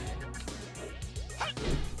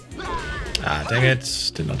 Ah, dang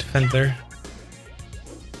it. Did not defend there.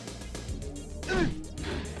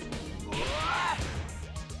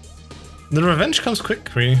 The revenge comes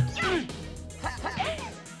quick, really.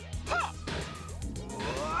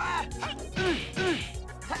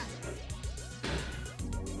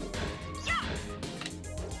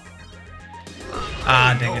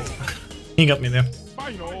 Ah, dang it. He got me there.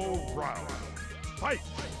 Final round. Fight.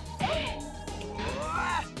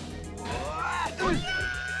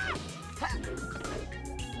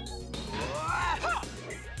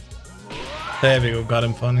 There we go, got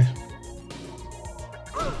him funny.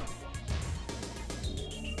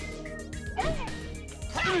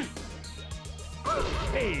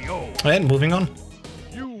 And moving on.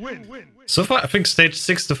 You win. So far, I think stage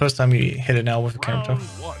 6 the first time we hit it now with a character. Round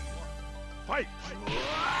 1. Fight.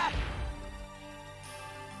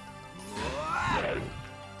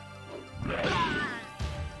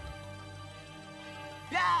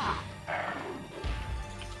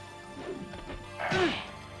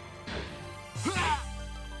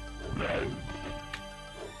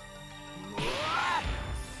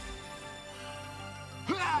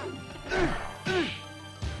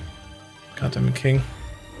 Goddamn King.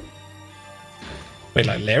 Wait,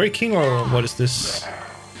 like Larry King or what is this?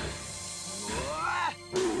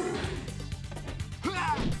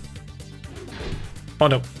 Oh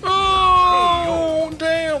no. Oh,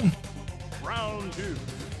 damn. Round 2.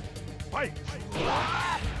 Fight.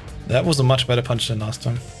 That was a much better punch than last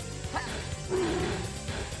time.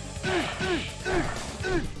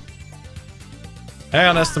 I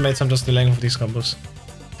underestimate some just the length of these combos.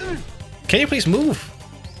 Can you please move?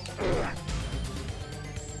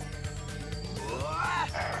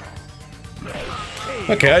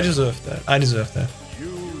 Okay, I deserve that. I deserve that.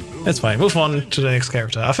 That's fine. Move on to the next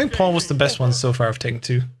character. I think Paul was the best one so far of Tekken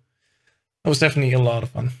 2. That was definitely a lot of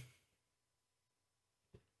fun.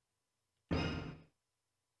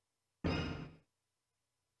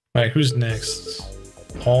 Right, who's next?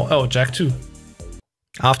 Paul. Oh, Jack too.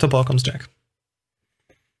 After Paul comes Jack.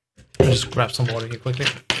 I'll just grab some water here quickly.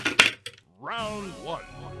 Round 1.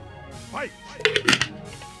 Fight.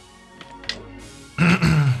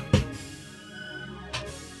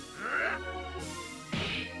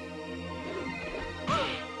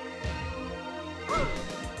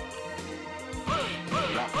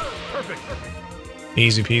 Perfect.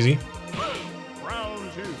 Easy peasy.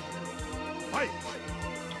 Round 2. Fight.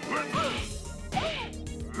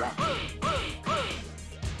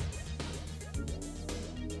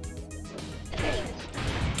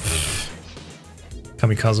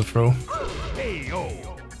 Kamikaze throw. KO.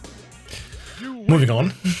 You win. Moving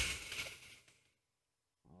on.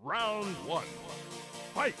 Round 1.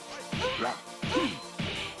 Fight.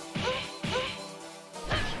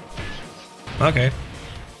 Okay.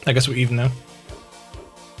 I guess we're even now.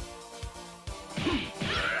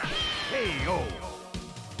 KO.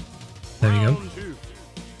 There you go. Round 2.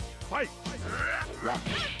 Fight.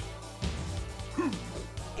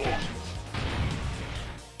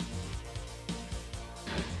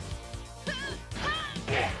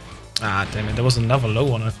 Ah, damn it. There was another low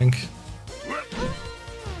one, I think.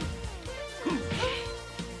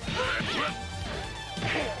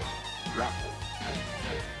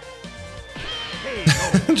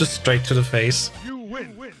 Just straight to the face. You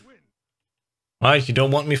win. Right, you don't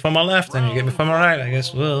want me from my left, then you get me from my right, I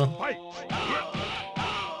guess. Well, Fight.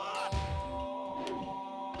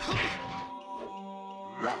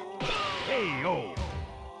 KO.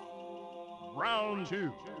 Round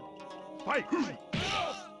 2. Fight.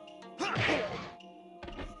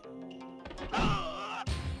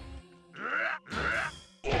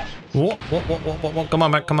 what? Come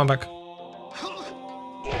on back, come on back. KO.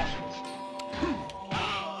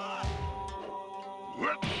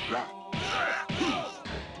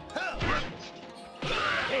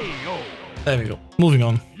 There we go. Moving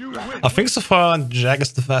on. You win. I think so far Jack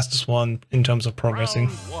is the fastest one in terms of progressing.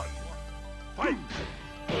 Round 1. Fight.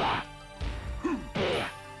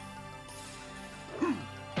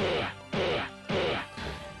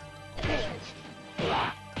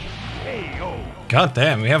 KO. God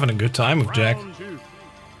damn, we're having a good time with Jack. Round 2.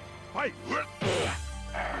 Fight.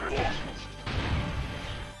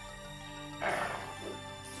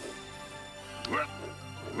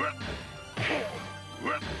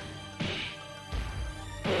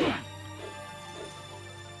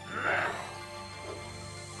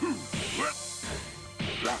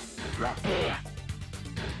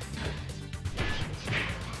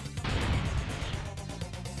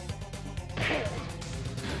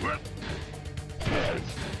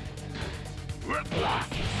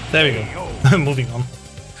 There we go. Moving on.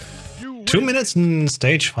 You win. 2 minutes in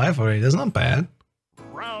stage 5 already. That's not bad.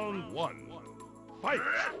 Round 1. Fight.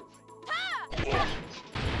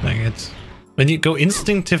 Dang it. When you go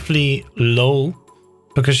instinctively low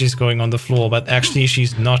because she's going on the floor, but actually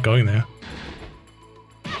she's not going there.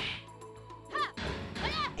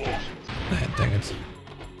 Ah, dang it.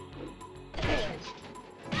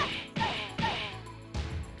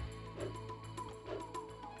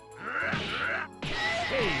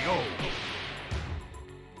 KO.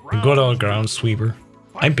 A good old ground sweeper.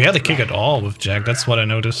 I barely kick at all with Jack, that's what I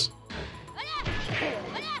noticed.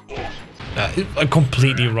 I'm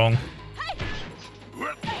completely wrong.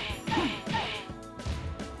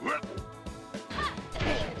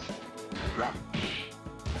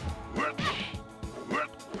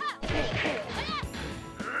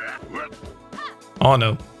 Oh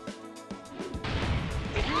no.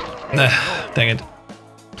 Nah, dang it.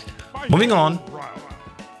 Moving on. Round.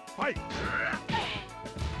 Fight.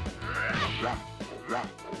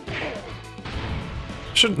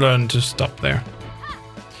 Should learn to stop there.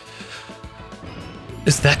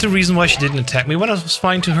 Is that the reason why she didn't attack me when I was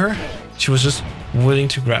flying to her? She was just willing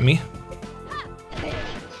to grab me.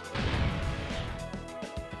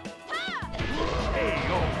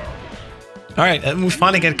 Alright, and we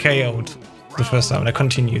finally get KO'd the first time, and I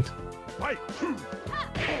continued. Fight.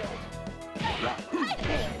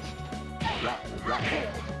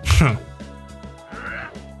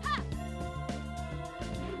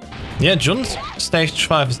 Yeah, Jun's stage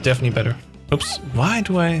 5 is definitely better. Oops, why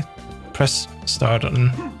do I press start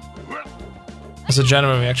on... As a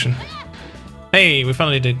general reaction. Hey, we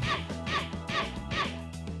finally did.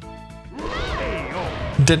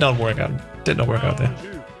 Did not work out. Did not work out there.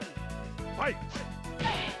 Fight.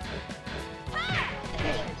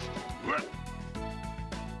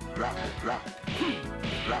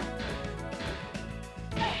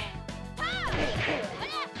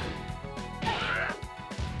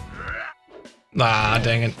 Ah,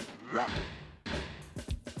 dang it.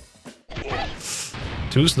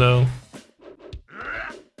 Too slow.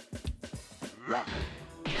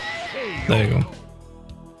 There you go.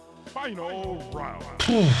 Final round.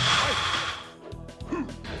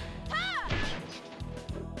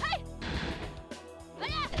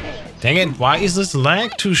 Dang it, why is this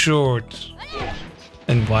lag too short?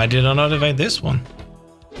 And why did I not evade this one?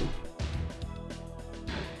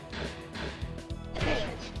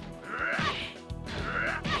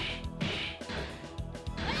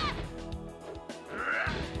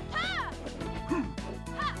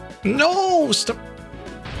 No! Stop!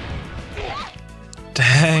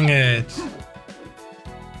 Dang it!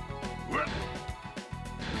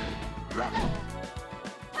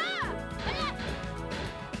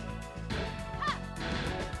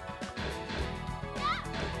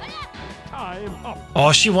 Time up.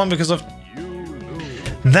 Oh, she won because of... You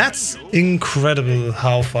lose. That's incredible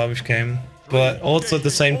how far we've came. But also at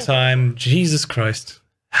the same time, Jesus Christ.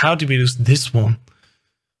 How did we lose this one?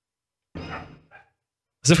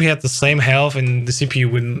 As if we had the same health and the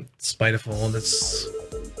CPU wouldn't, spite of all. That's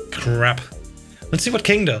crap. Let's see what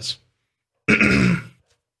King does. We've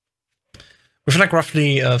like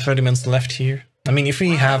roughly 30 minutes left here. I mean, if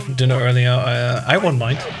we have dinner earlier, I won't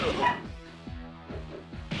mind.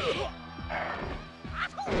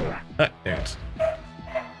 There it is.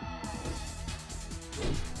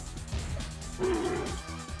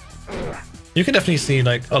 You can definitely see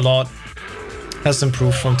like a lot has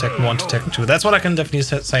improved from Tekken 1 to Tekken 2. That's what I can definitely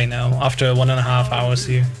say now after 1.5 hours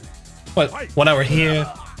here. Well, 1 hour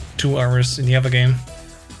here, 2 hours in the other game.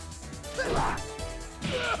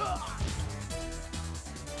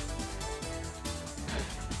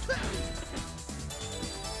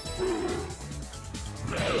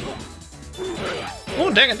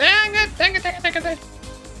 Oh, dang it, dang it, dang it, dang it, dang it, dang it.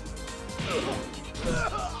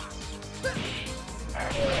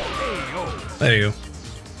 There you go.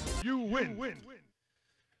 You win.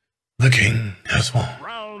 The king has won.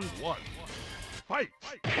 Round 1. Fight.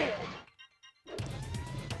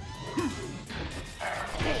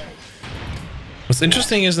 What's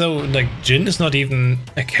interesting is though, like, Jin is not even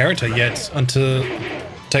a character yet until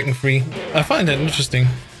Tekken 3. I find that interesting.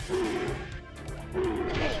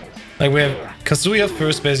 Like, we have Kazuya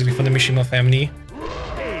first, basically, from the Mishima family.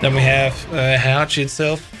 Then we have Heihachi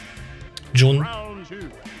itself, Jun. Round 2.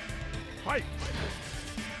 Fight.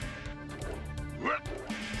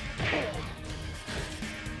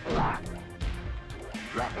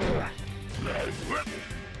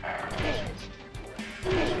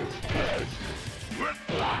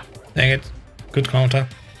 Dang it. Good counter.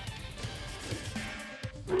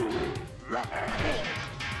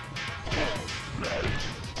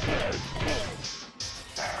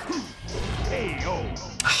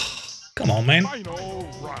 Come on, man. Final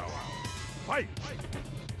round. Fight.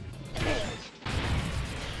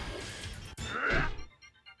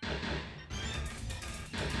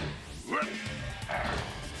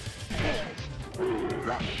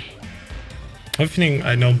 I'm feeling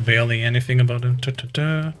I know barely anything about him.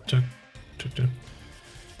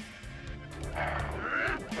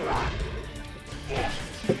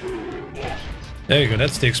 There you go,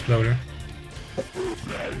 that's the exploder.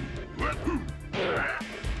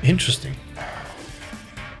 Interesting.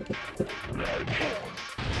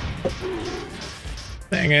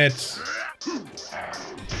 Dang it.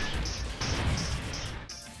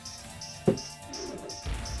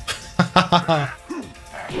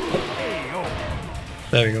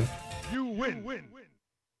 There we go. You win.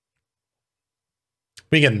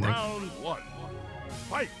 We get in there. Round 1.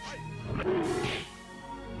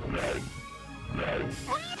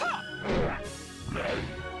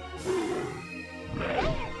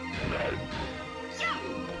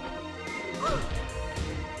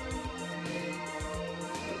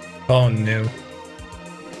 Oh no.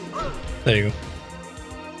 There you go.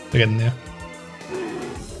 We're getting there.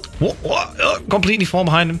 What? Completely fall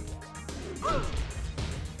behind him.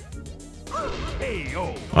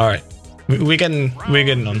 Alright. We're getting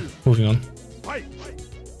on. Moving on.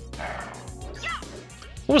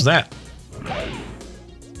 What was that?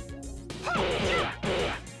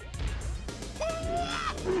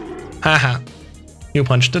 Haha. You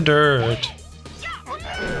punched the dirt.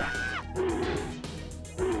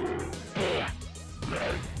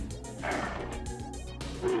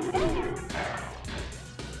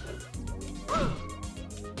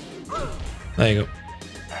 There you go.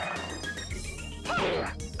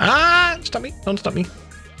 Ah! Stop me! Don't stop me.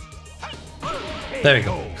 There we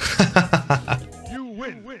go. You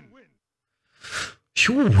win.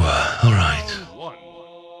 Phew. All right.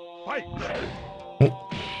 Fight. Oh.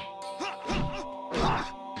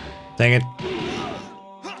 Dang it.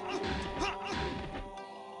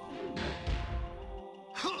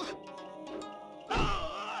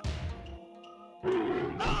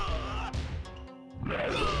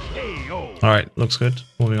 All right, looks good.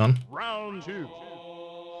 Moving on. Round 2.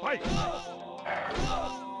 Fight.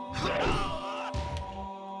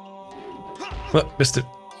 Oh, missed it.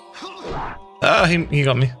 Ah, he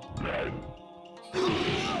got me.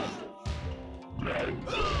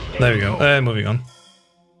 There we go. Moving on.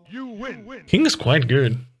 You win. King is quite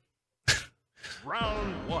good.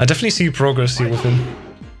 Round 1. I definitely see progress here with him.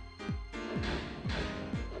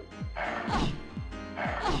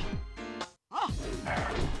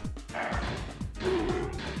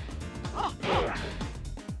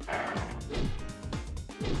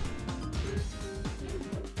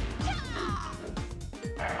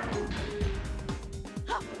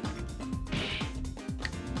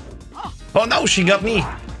 Oh no, she got me!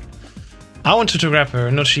 I wanted to grab her,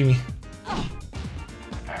 not she me.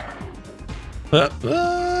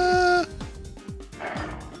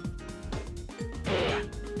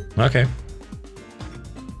 Okay.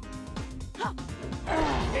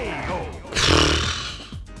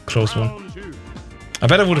 Close one. I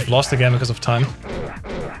bet I would have lost again because of time.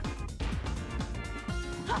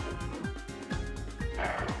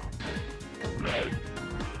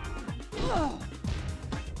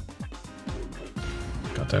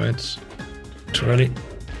 God damn it. Too early.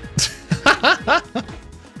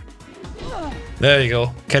 There you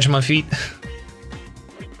go. Catching my feet.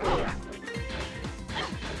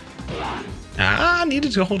 Ah, I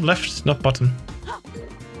needed to hold left, not button.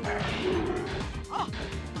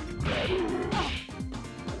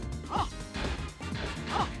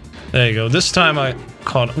 There you go. This time I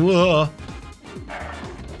caught. Whoa.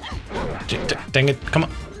 Dang it. Come on.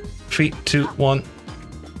 3, 2, 1.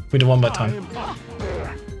 We did one by time.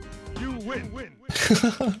 You win.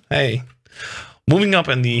 Hey. Moving up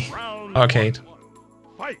in the arcade.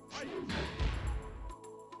 Fight.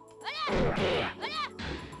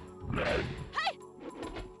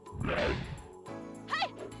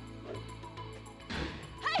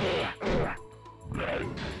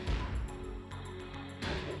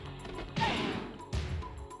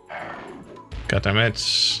 God damn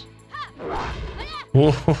it.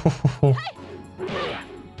 Whoa.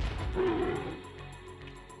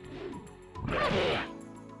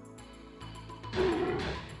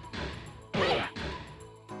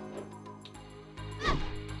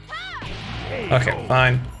 Okay,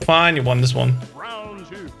 fine. Fine, you won this one. Round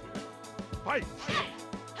 2. Fight.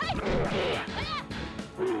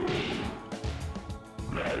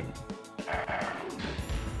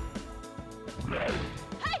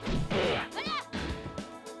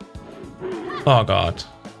 Oh god.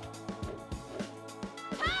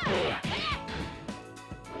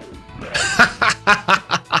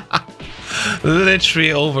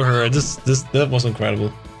 Literally over her. That was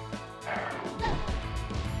incredible.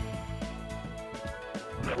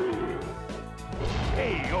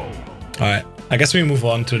 Alright, I guess we move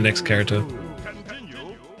on to the next character.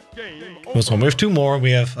 Continue. Game So we have two more.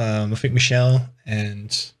 We have I think Michelle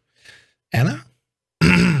and Anna.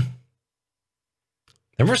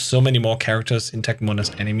 There were so many more characters in Tekken 1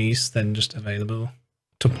 as enemies than just available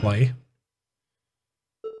to play.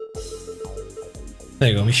 There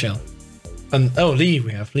you go, Michelle. And oh, Lee,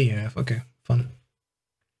 we have. Okay, fun.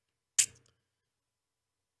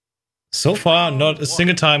 So far, not a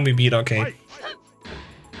single time we beat arcade.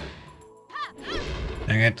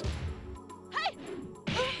 Dang it.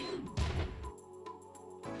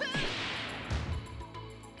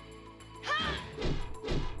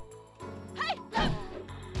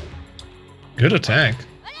 Good attack.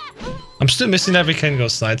 I'm still missing every Kengo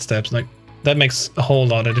sidesteps. Like, that makes a whole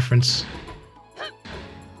lot of difference.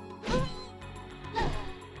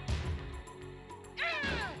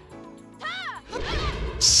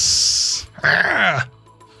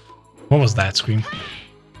 What was that scream?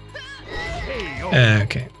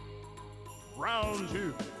 Okay. Round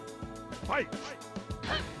 2. Fight.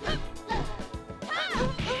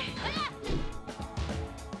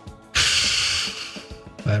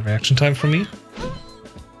 Bad reaction time for me.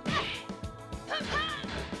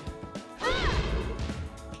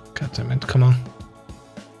 God damn it, come on.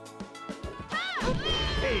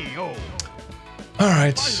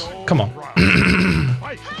 Alright, come on.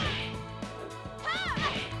 Fight.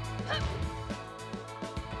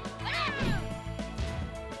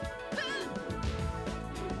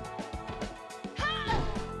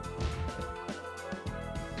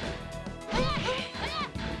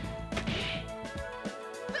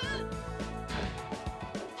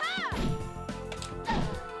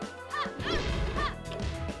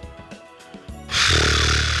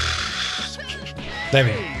 There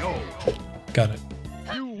we go. Got it.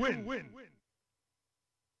 You win.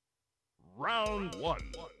 Round 1.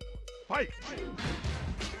 Fight.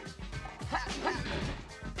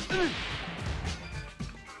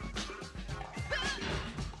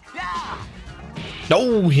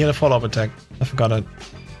 No, he had a follow-up attack. I forgot it.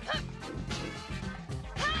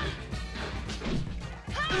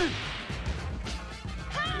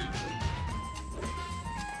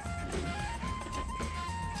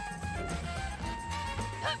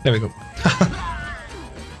 There we go.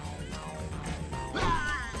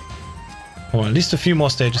 Well, at least a few more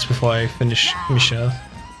stages before I finish Michelle.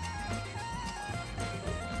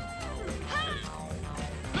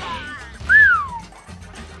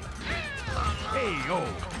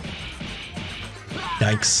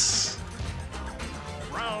 Yikes.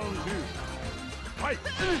 Round 2. Fight.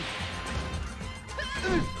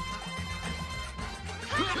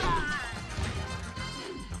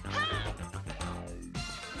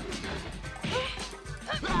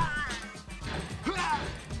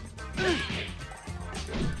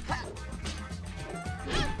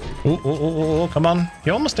 Oh, come on.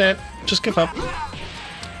 You're almost dead. Just give up.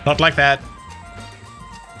 Not like that.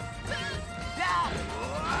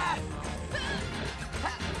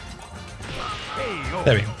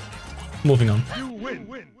 There we go. Moving on. You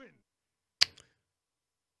win.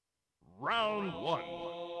 Round 1.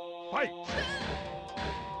 Fight.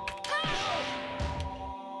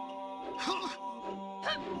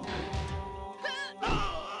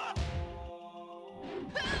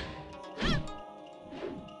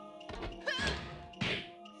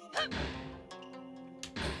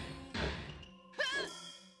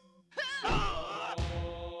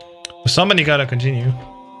 Somebody gotta continue.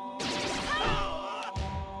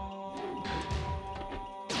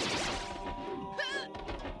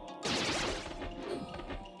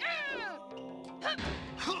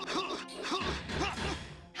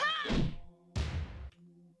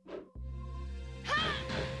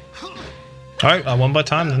 Alright, I won by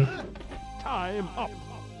time then. Time up.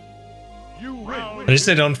 You win. At least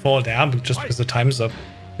they don't fall down just because the time's up.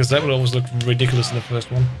 Because that would always look ridiculous in the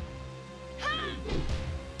first one.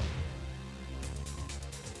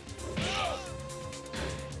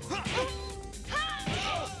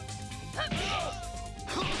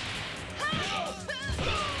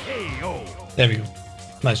 There we go.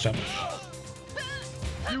 Nice job.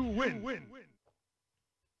 You win.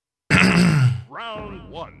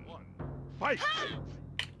 Round 1. Fight.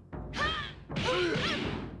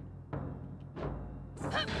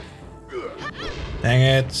 Dang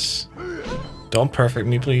it. Don't perfect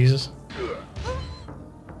me, please.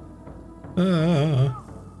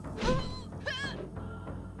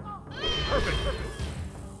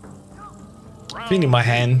 Feeling my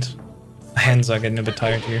hand. My hands are getting a bit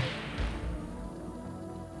tired here.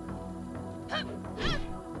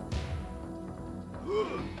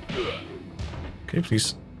 Okay,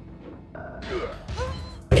 please.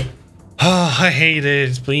 Oh, I hate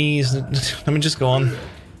it. Please, let me just go on.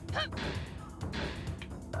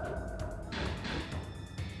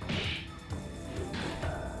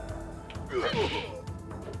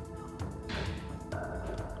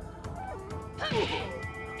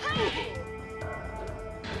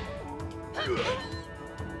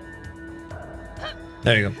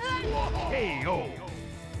 There you go. KO.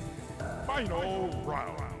 Final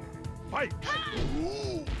round. Fight.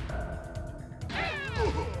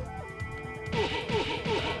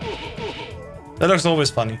 That looks always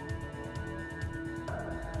funny.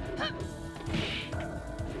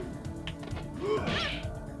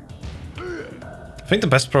 I think the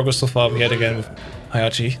best progress so far we had again with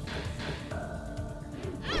Hayachi.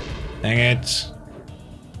 Dang it.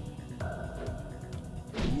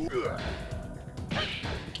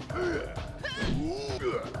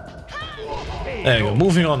 There you go,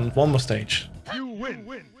 moving on, one more stage. You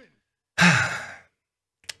win.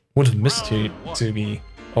 would have missed to be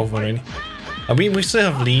over already. We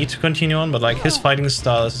still have Lee to continue on, but like his fighting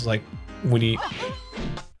style is like really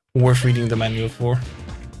worth reading the manual for.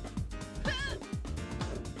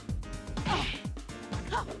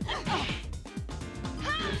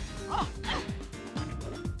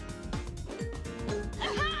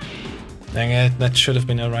 Dang it, that should have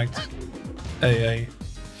been a right.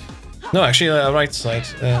 No, actually a right side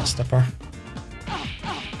stepper.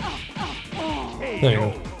 There you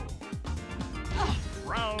go.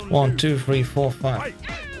 1, 2, 3, 4, 5.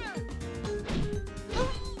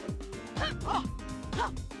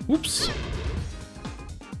 Oops.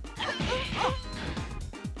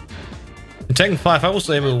 In Tekken 5, I was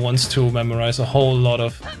able once to memorize a whole lot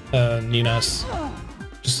of Nina's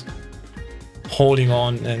just holding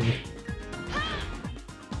on and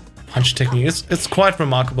punch technique. It's quite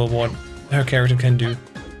remarkable what her character can do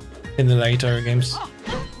in the later games.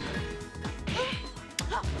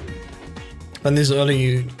 But this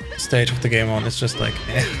early stage of the game on, it's just like,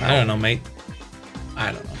 I don't know, mate.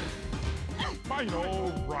 I don't know.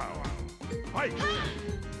 Final round. Fight.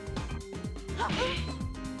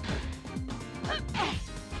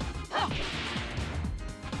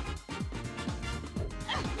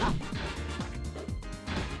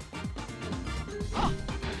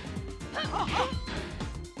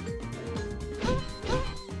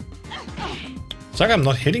 It's like I'm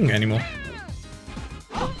not hitting anymore.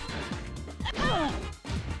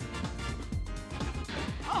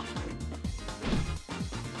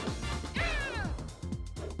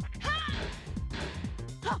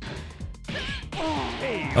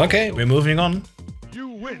 Okay, we're moving on. You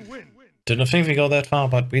win. Didn't think we go that far,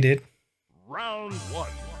 but we did. Round 1.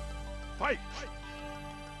 Fight.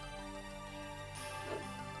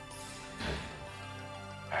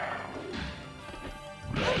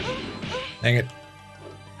 Dang it.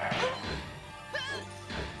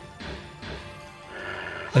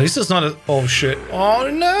 At least it's not a... Oh shit. Oh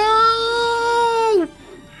no!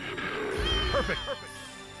 Perfect.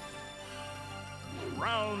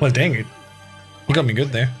 Round. Well, dang it. You got me good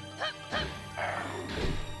there.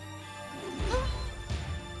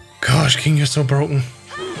 Gosh, King, you're so broken.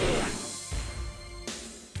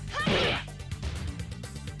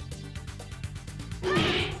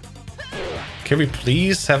 Can we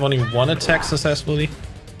please have only one attack successfully?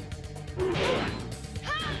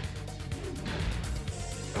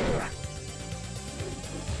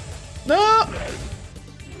 No!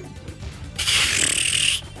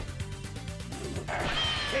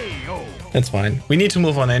 That's fine. We need to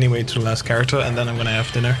move on anyway to the last character, and then I'm gonna have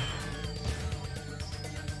dinner.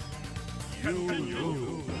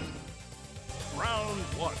 Round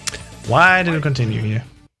 1. Why did it continue here?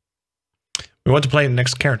 We want to play the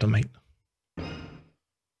next character, mate.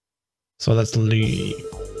 So that's Lee.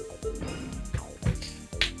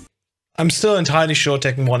 I'm still entirely sure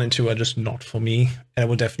Tekken 1 and 2 are just not for me, and I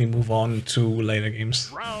will definitely move on to later games.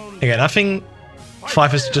 Again, I think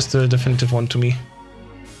 5 is just a definitive one to me.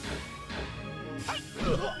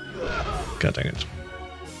 God dang it.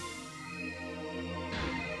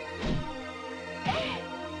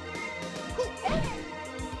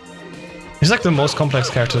 He's like the most complex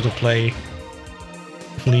character to play.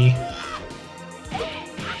 Lee.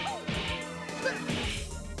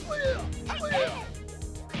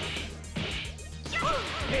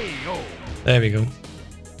 There we go.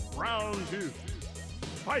 Round 2.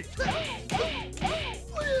 Fight.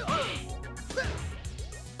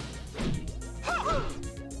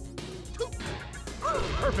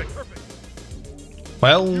 Perfect.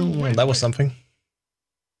 Well, that was something.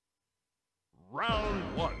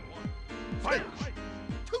 Round 1. Fight.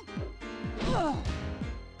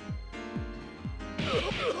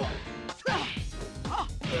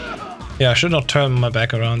 Yeah, I should not turn my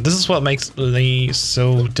back around. This is what makes Lee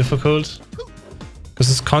so difficult. Because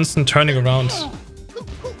it's constant turning around.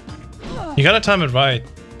 You gotta time it right.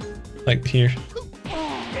 Like here.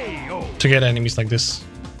 To get enemies like this.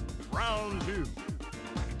 Round 2.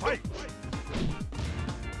 Fight.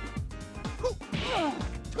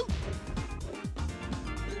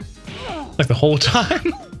 Like the whole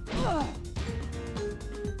time.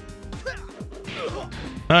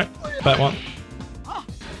 Alright, that one.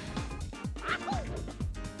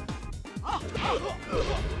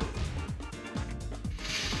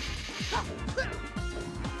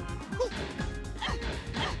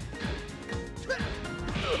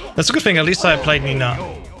 That's a good thing, at least I played Nina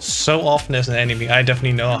so often as an enemy. I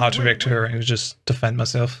definitely know how to react to her and just defend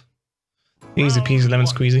myself. Easy peasy lemon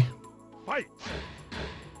squeezy. Fight.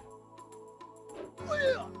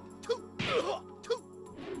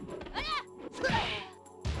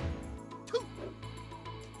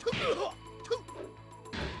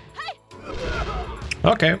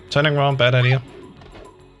 Okay, turning around, bad idea.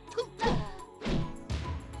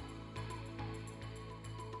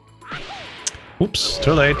 Oops,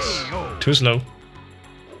 too late. Too slow.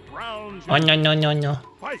 Round Oh, two. no, no, no, no.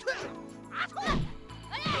 Fight.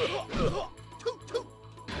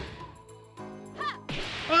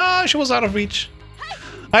 Ah, she was out of reach.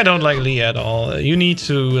 I don't like Lee at all. You need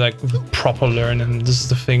to like proper learn, and this is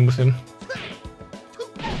the thing with him.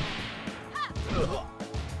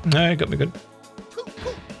 Nah, got me good.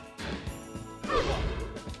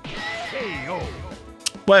 KO.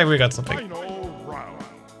 Well, we got something. Final round.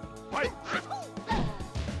 Fight.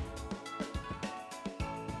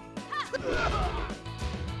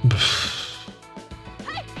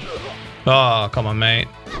 Oh, come on, mate.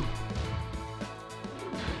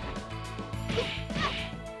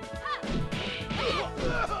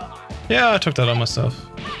 Yeah, I took that on myself.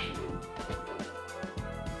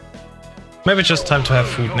 Maybe it's just time to have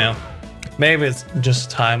food now. Maybe it's just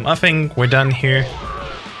time. I think we're done here.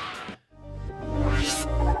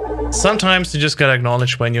 Sometimes you just gotta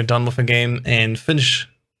acknowledge when you're done with a game and finish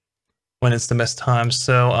when it's the best time.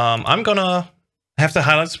 So I'm gonna have the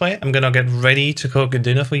highlights play. I'm gonna get ready to cook a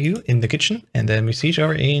dinner for you in the kitchen, and then we see each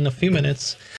other in a few minutes.